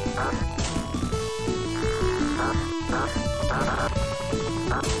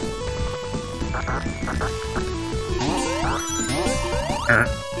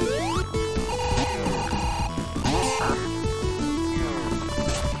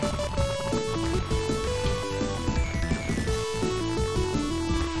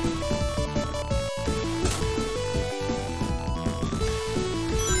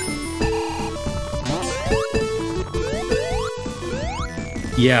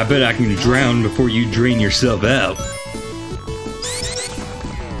 Yeah, I bet I can drown before you drain yourself out.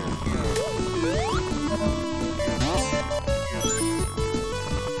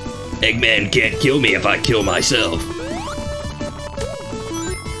 Eggman can't kill me if I kill myself.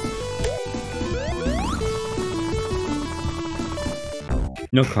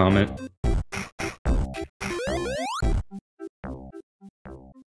 No comment.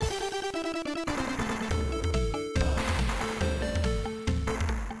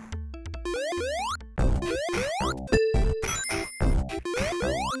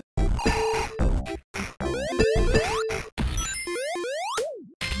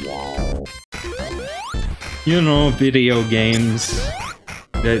 You know, video games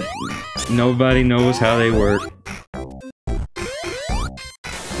that nobody knows how they work.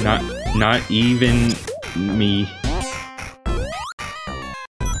 Not even me.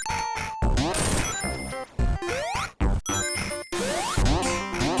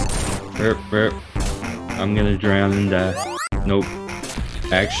 I'm gonna drown and die. Nope.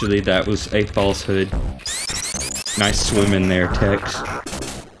 Actually, that was a falsehood. Nice swim in there, Tex.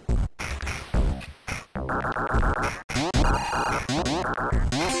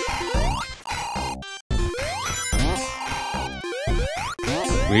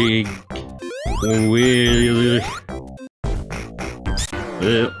 We will.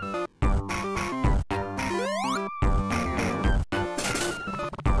 Yep.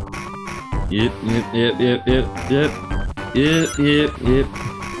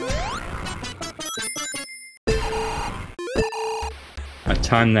 I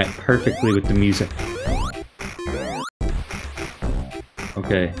timed that perfectly with the music.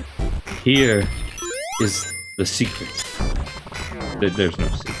 Okay, here is the secret. There's no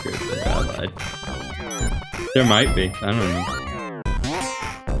secret there, I lied. There might be, I don't know.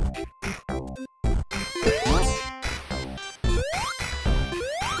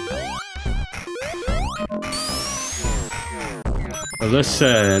 Well,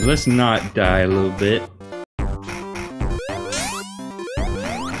 let's not die a little bit.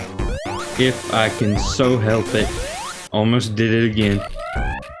 If I can so help it. Almost did it again.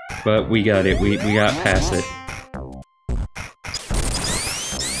 But we got it, we got past it.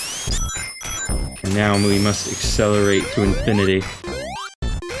 And now we must accelerate to infinity.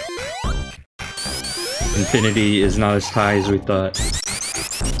 Infinity is not as high as we thought.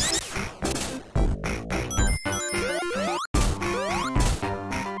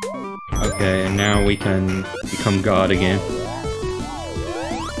 Okay, and now we can become God again.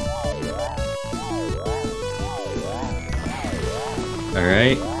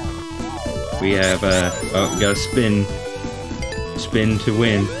 Alright. We have, oh, we gotta spin. Spin to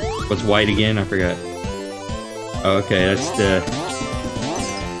win. What's white again? I forgot. Oh, okay, that's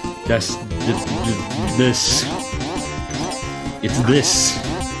this. It's this.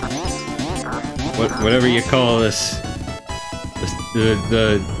 Whatever you call this.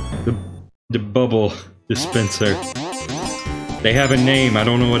 The bubble dispenser. They have a name, I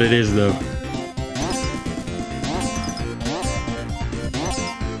don't know what it is though.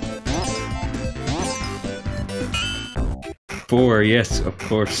 Four, yes, of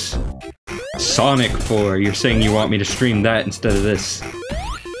course. Sonic 4, you're saying you want me to stream that instead of this.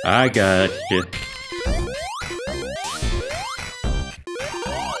 I gotcha.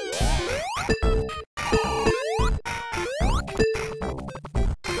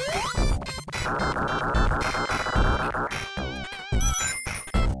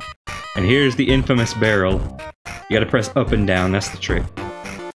 And here's the infamous barrel. You gotta press up and down, that's the trick.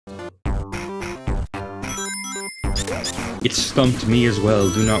 It stumped me as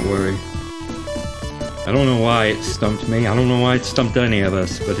well, do not worry. I don't know why it stumped me, I don't know why it stumped any of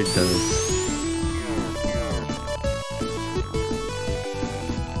us, but it does.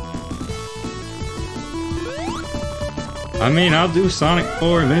 I mean, I'll do Sonic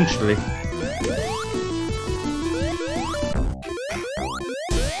 4 eventually.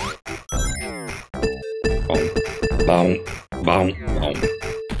 Boom, boom, boom.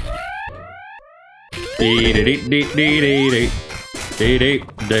 Dee dee dee dee dee dee dee dee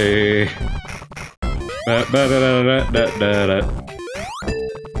dee. Ba ba da da da da da da.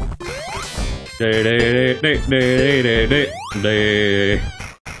 Dee dee dee dee dee dee dee.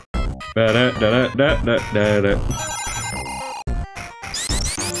 Ba da da da da da da.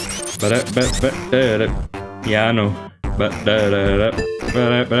 Ba da ba ba da da. Yeah, I know. Ba da da da. Ba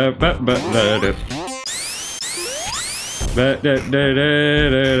da ba ba ba da da. Ba da da da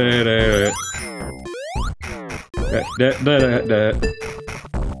da da da. Da da da da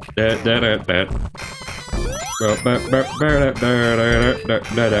da da da da. Ba ba ba ba da da da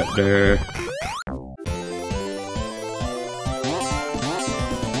da da.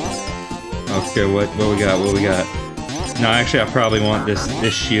 Okay, what we got? What we got? No, actually, I probably want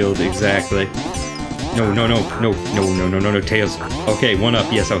this shield exactly. No, no, no, no, no, no, no, no, no, Tails. Okay, one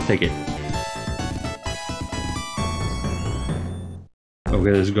up. Yes, I'll take it.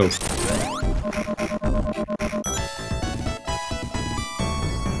 Okay, let's go.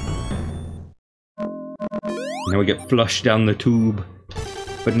 Now we get flushed down the tube.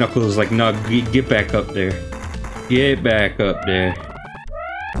 But Knuckles is like, nah, get back up there. Get back up there.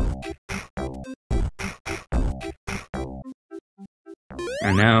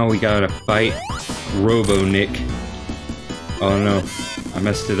 And now we gotta fight Robo-Nick. Oh no, I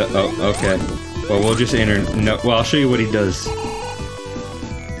messed it up. Oh, okay. Well, we'll just enter. No, well, I'll show you what he does.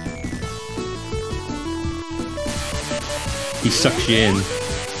 He sucks you in.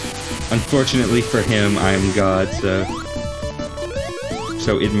 Unfortunately for him, I am God,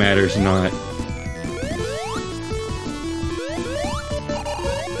 so it matters not.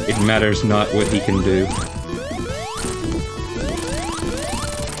 It matters not what he can do.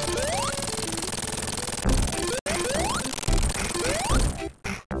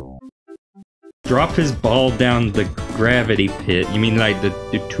 Drop his ball down the gravity pit. You mean like the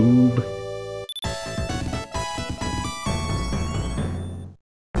tube?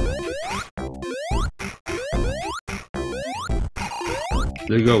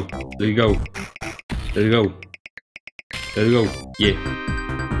 There you go. There you go. There you go. There you go. Yeah.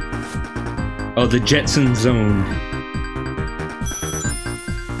 Oh, the Jetson Zone.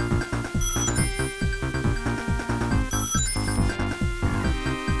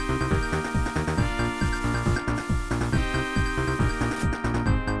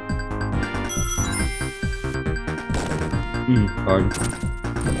 Pardon.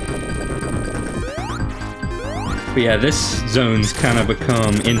 But yeah, this zone's kind of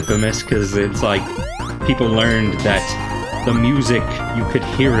become infamous because it's like people learned that the music, you could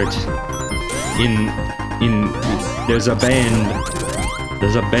hear it in there's a band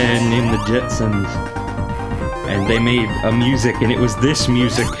named the Jetsons, and they made a music, and it was this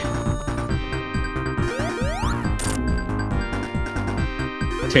music.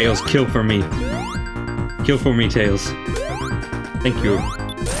 Tails, kill for me. Kill for me, Tails. Thank you.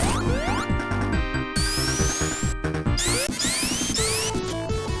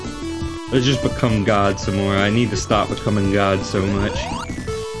 Let's just become God some more. I need to stop becoming God so much.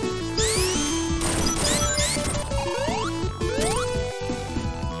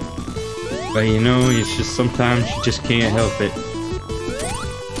 But you know, it's just sometimes you just can't help it.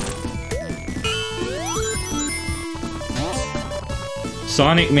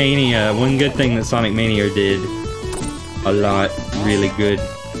 Sonic Mania, one good thing that Sonic Mania did a lot, really good,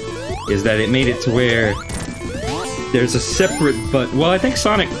 is that it made it to where there's a separate button. Well, I think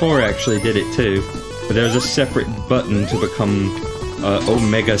Sonic 4 actually did it too, but there's a separate button to become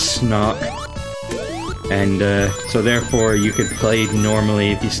Omega Snock, and so therefore you could play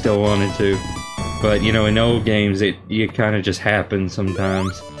normally if you still wanted to. But you know, in old games, it kind of just happens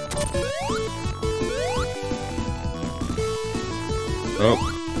sometimes. Oh.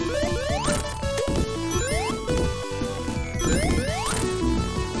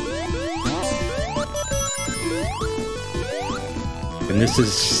 And this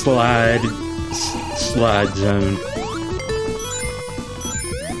is slide zone.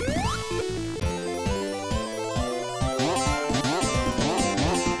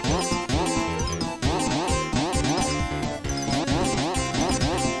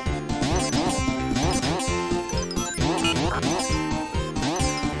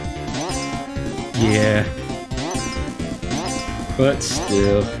 Yeah. But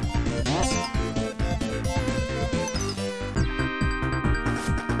still.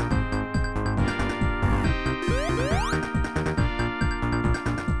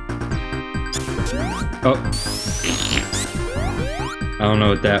 Oh. I don't know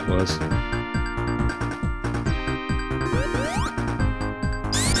what that was.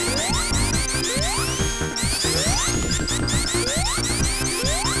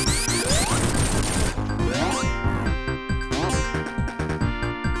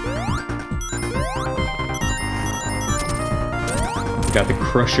 Got the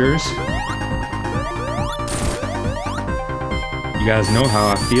crushers. You guys know how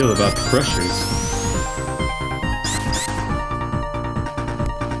I feel about the crushers.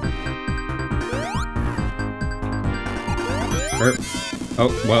 Oh,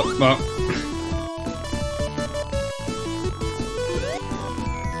 well.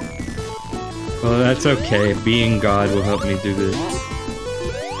 Well, that's okay. Being God will help me do this.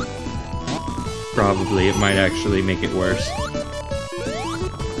 Probably. It might actually make it worse.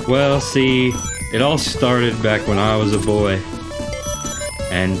 Well, see, it all started back when I was a boy.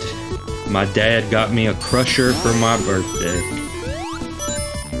 And my dad got me a crusher for my birthday.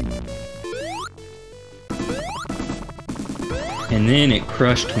 And then it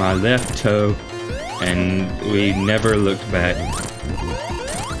crushed my left toe, and we never looked back.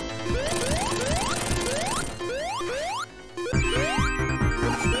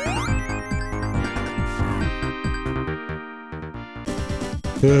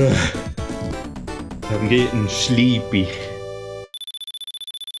 I'm getting sleepy.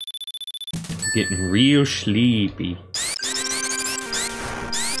 Getting real sleepy.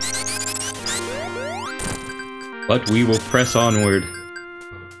 But we will press onward.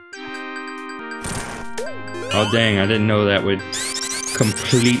 Oh dang, I didn't know that would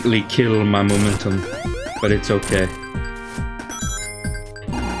completely kill my momentum. But it's okay.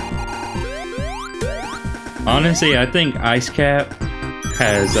 Honestly, I think Ice Cap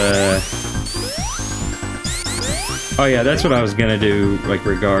has oh yeah, that's what I was gonna do, like,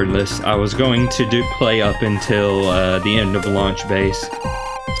 regardless. I was going to play up until the end of launch base,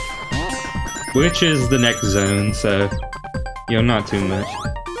 which is the next zone, so, you know, not too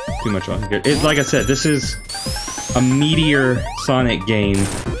much longer. It's like I said, this is a meatier Sonic game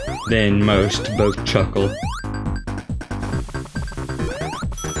than most, both chuckle.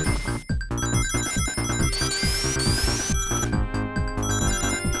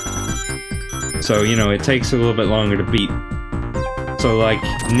 So, you know, it takes a little bit longer to beat. So, like,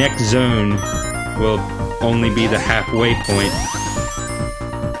 next zone will only be the halfway point.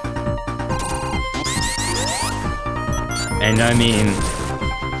 And I mean,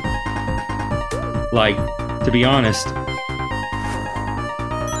 like, to be honest,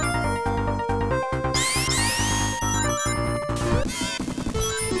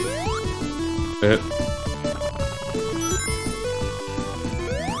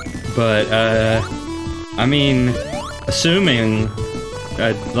 I mean, assuming,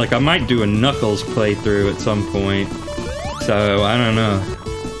 like, I might do a Knuckles playthrough at some point, so, I don't know.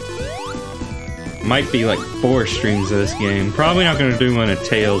 Might be, like, 4 streams of this game. Probably not gonna do one of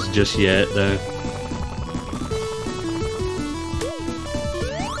Tails just yet, though.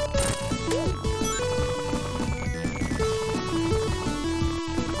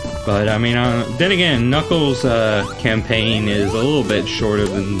 But, I mean, then again, Knuckles' campaign is a little bit shorter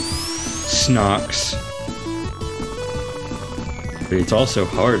than Snock's. But it's also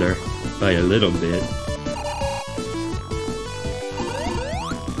harder, by a little bit.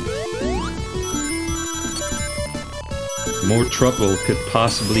 More trouble could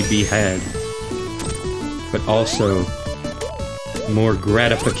possibly be had. But also, more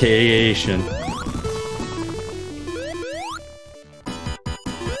gratification.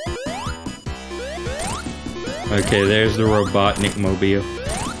 Okay, there's the Robotnik mobile.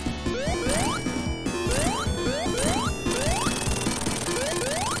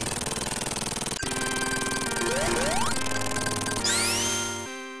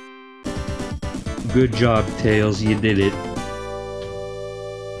 Good job, Tails, you did it.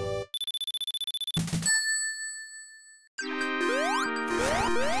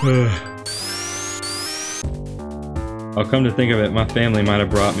 I'll come to think of it, my family might have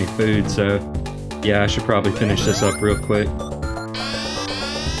brought me food, so yeah, I should probably finish this up real quick.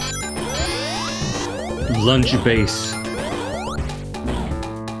 Lunch base.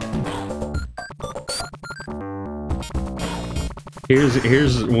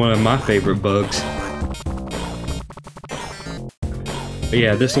 Here's one of my favorite bugs. But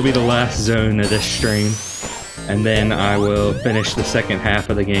yeah, this will be the last zone of this stream, and then I will finish the second half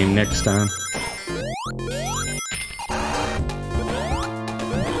of the game next time.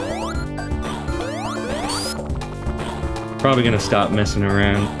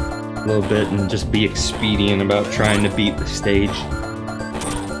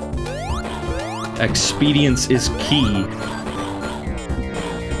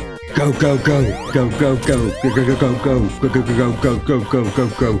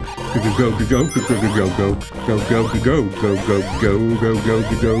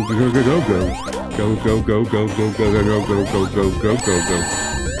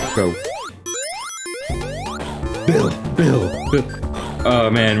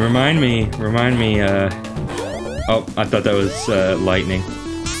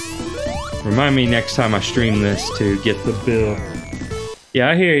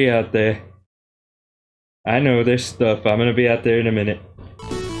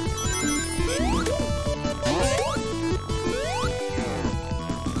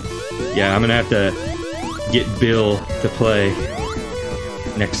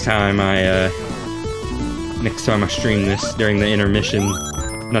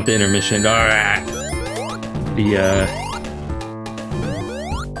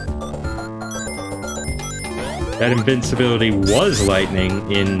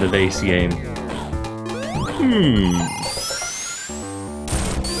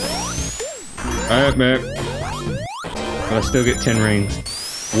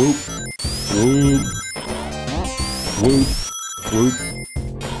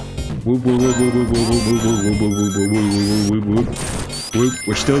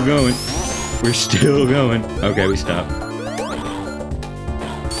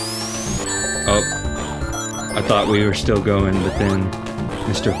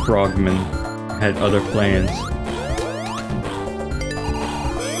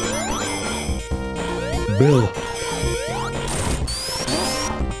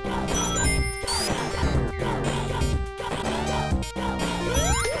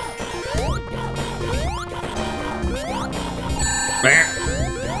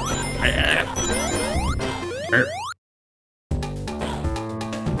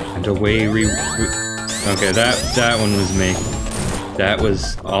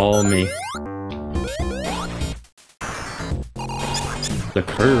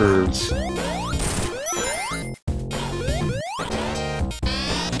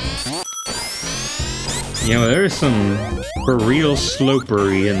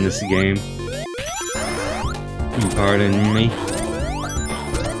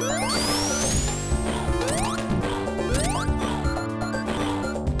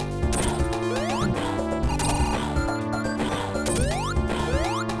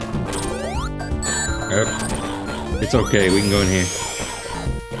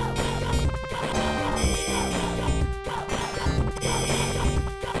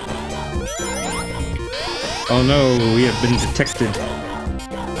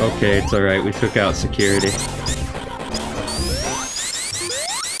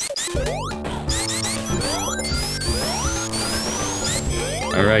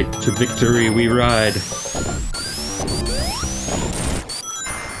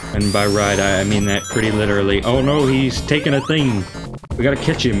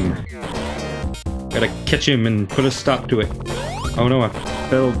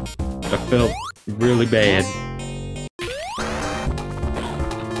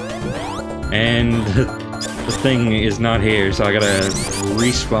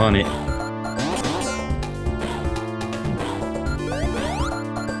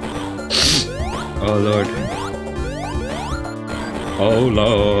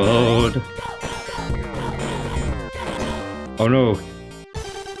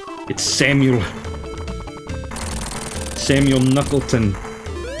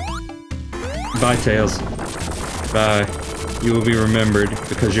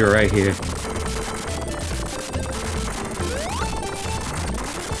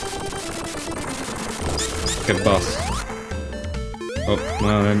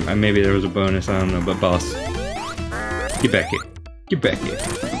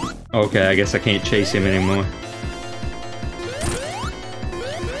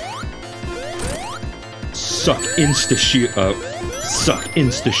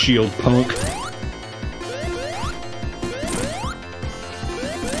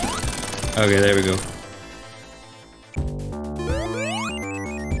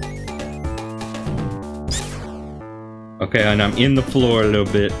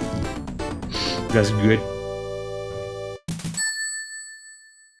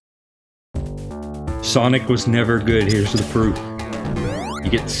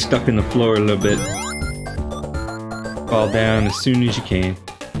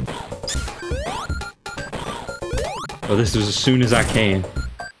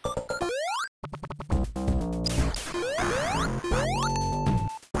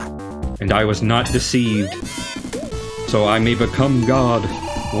 and I was not deceived. So I may become God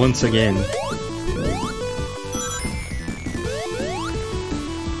once again.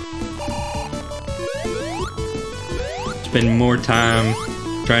 Spend more time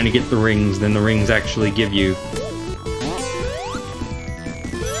trying to get the rings than the rings actually give you.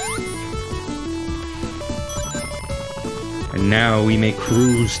 And now we may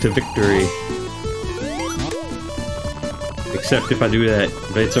cruise to victory. Except if I do that,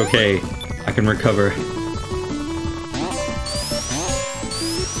 but it's okay. I can recover.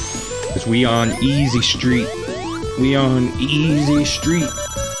 Cause we on easy street. We on easy street.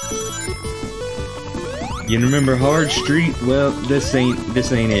 You remember hard street? Well, this ain't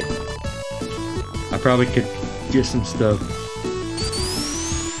it. I probably could get some stuff.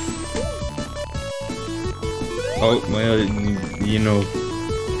 Oh, well, you know,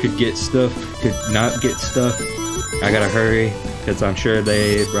 could get stuff, could not get stuff. I gotta hurry, because I'm sure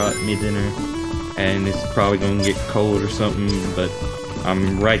they brought me dinner, and it's probably gonna get cold or something, but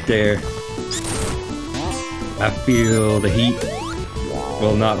I'm right there. I feel the heat.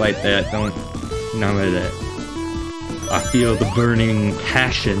 Well, not like that, not like that. I feel the burning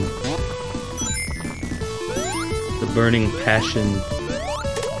passion. The burning passion.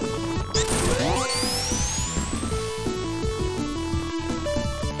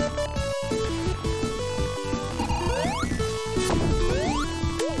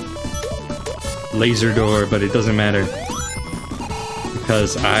 Laser door, but it doesn't matter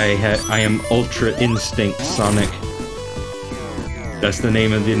because I am Ultra Instinct Sonic. That's the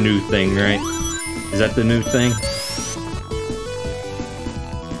name of the new thing, right? Is that the new thing?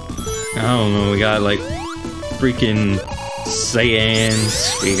 I don't know. We got like freaking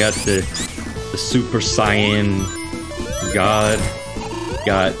Saiyans. We got the Super Saiyan God.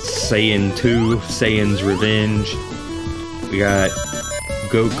 Got Saiyan 2, Saiyan's Revenge. We got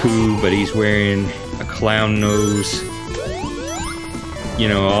Goku, but he's wearing a clown nose. You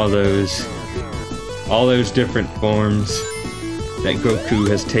know, all those different forms that Goku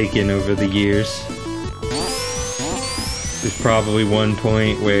has taken over the years. There's probably one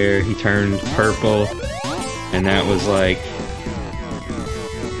point where he turned purple, and that was like,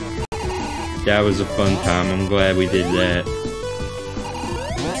 that was a fun time. I'm glad we did that.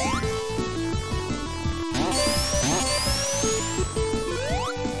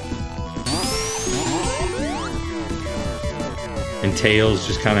 And Tails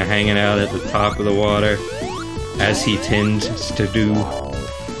just kind of hanging out at the top of the water, as he tends to do.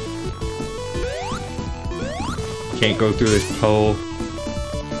 Can't go through this pole.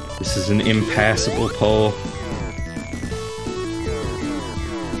 This is an impassable pole.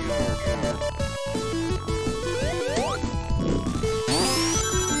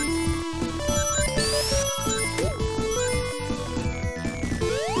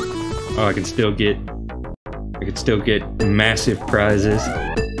 Oh, I can still get massive prizes.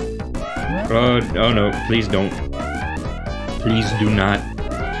 Oh no, please don't. Please do not.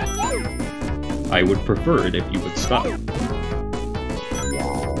 I would prefer it if you would stop.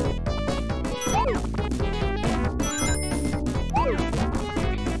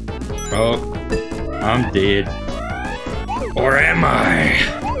 Oh, I'm dead. Or am I?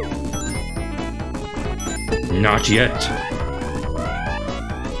 Not yet.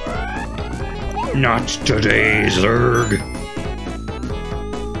 Not today, Zerg.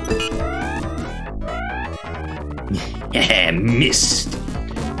 Missed.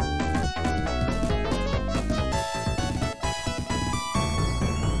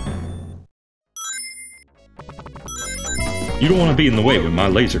 You don't want to be in the way when my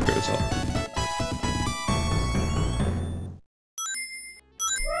laser goes off.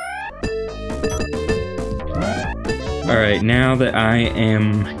 Alright, now that I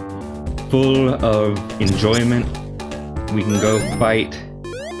am full of enjoyment, we can go fight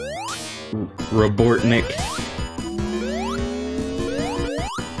Robotnik.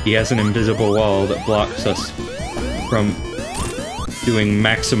 He has an invisible wall that blocks us from doing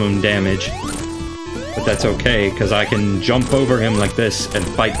maximum damage. But that's okay, because I can jump over him like this and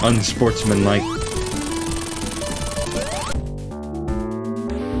fight unsportsmanlike.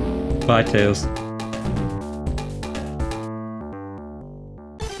 Bye, Tails.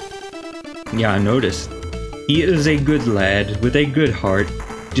 Yeah, I noticed. He is a good lad with a good heart,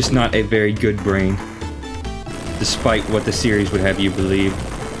 just not a very good brain. Despite what the series would have you believe.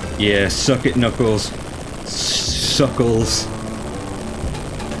 Yeah, suck it, Knuckles. Suckles.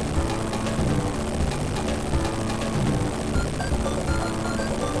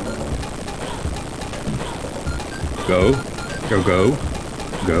 Go. Go, go.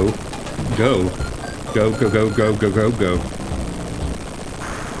 Go. Go. Go, go, go, go, go, go, go.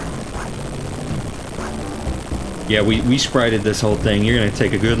 Yeah, we sprited this whole thing. You're gonna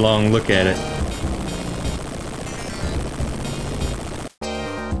take a good long look at it.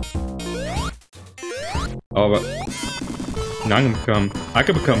 Oh, but now I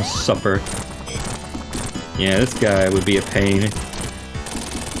could become supper. Yeah, this guy would be a pain.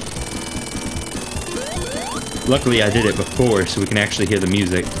 Luckily I did it before, so we can actually hear the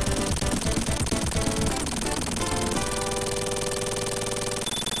music.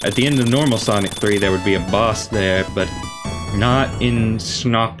 At the end of normal Sonic 3, there would be a boss there, but not in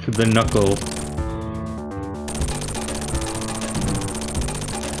Snock the Knuckle.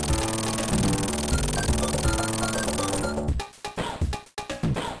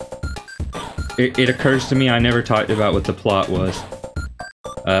 It occurs to me I never talked about what the plot was.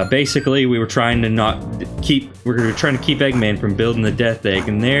 Basically, we were trying to keep Eggman from building the Death Egg,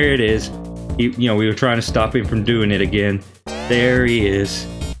 and there it is. We were trying to stop him from doing it again. There he is.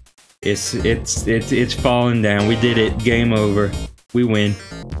 It's falling down. We did it. Game over. We win.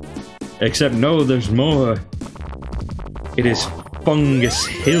 Except no, there's more. It is Fungus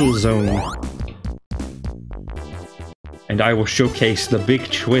Hill Zone. And I will showcase the big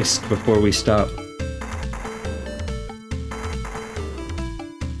twist before we stop.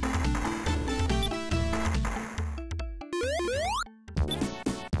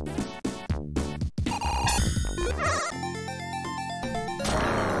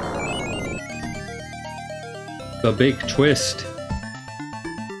 The big twist.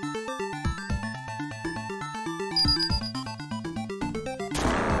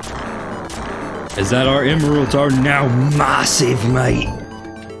 Is that our emeralds are now massive, mate.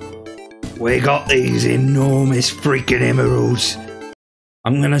 We got these enormous freaking emeralds.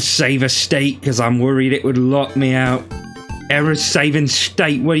 I'm gonna save a state because I'm worried it would lock me out. Error saving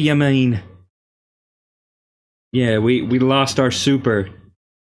state, what do you mean? Yeah, we lost our super.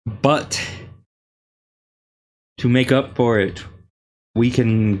 But to make up for it, we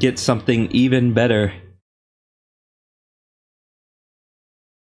can get something even better.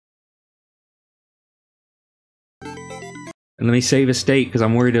 And let me save a state because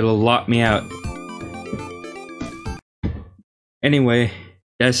I'm worried it'll lock me out. Anyway,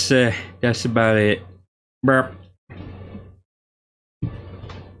 that's about it. Burp.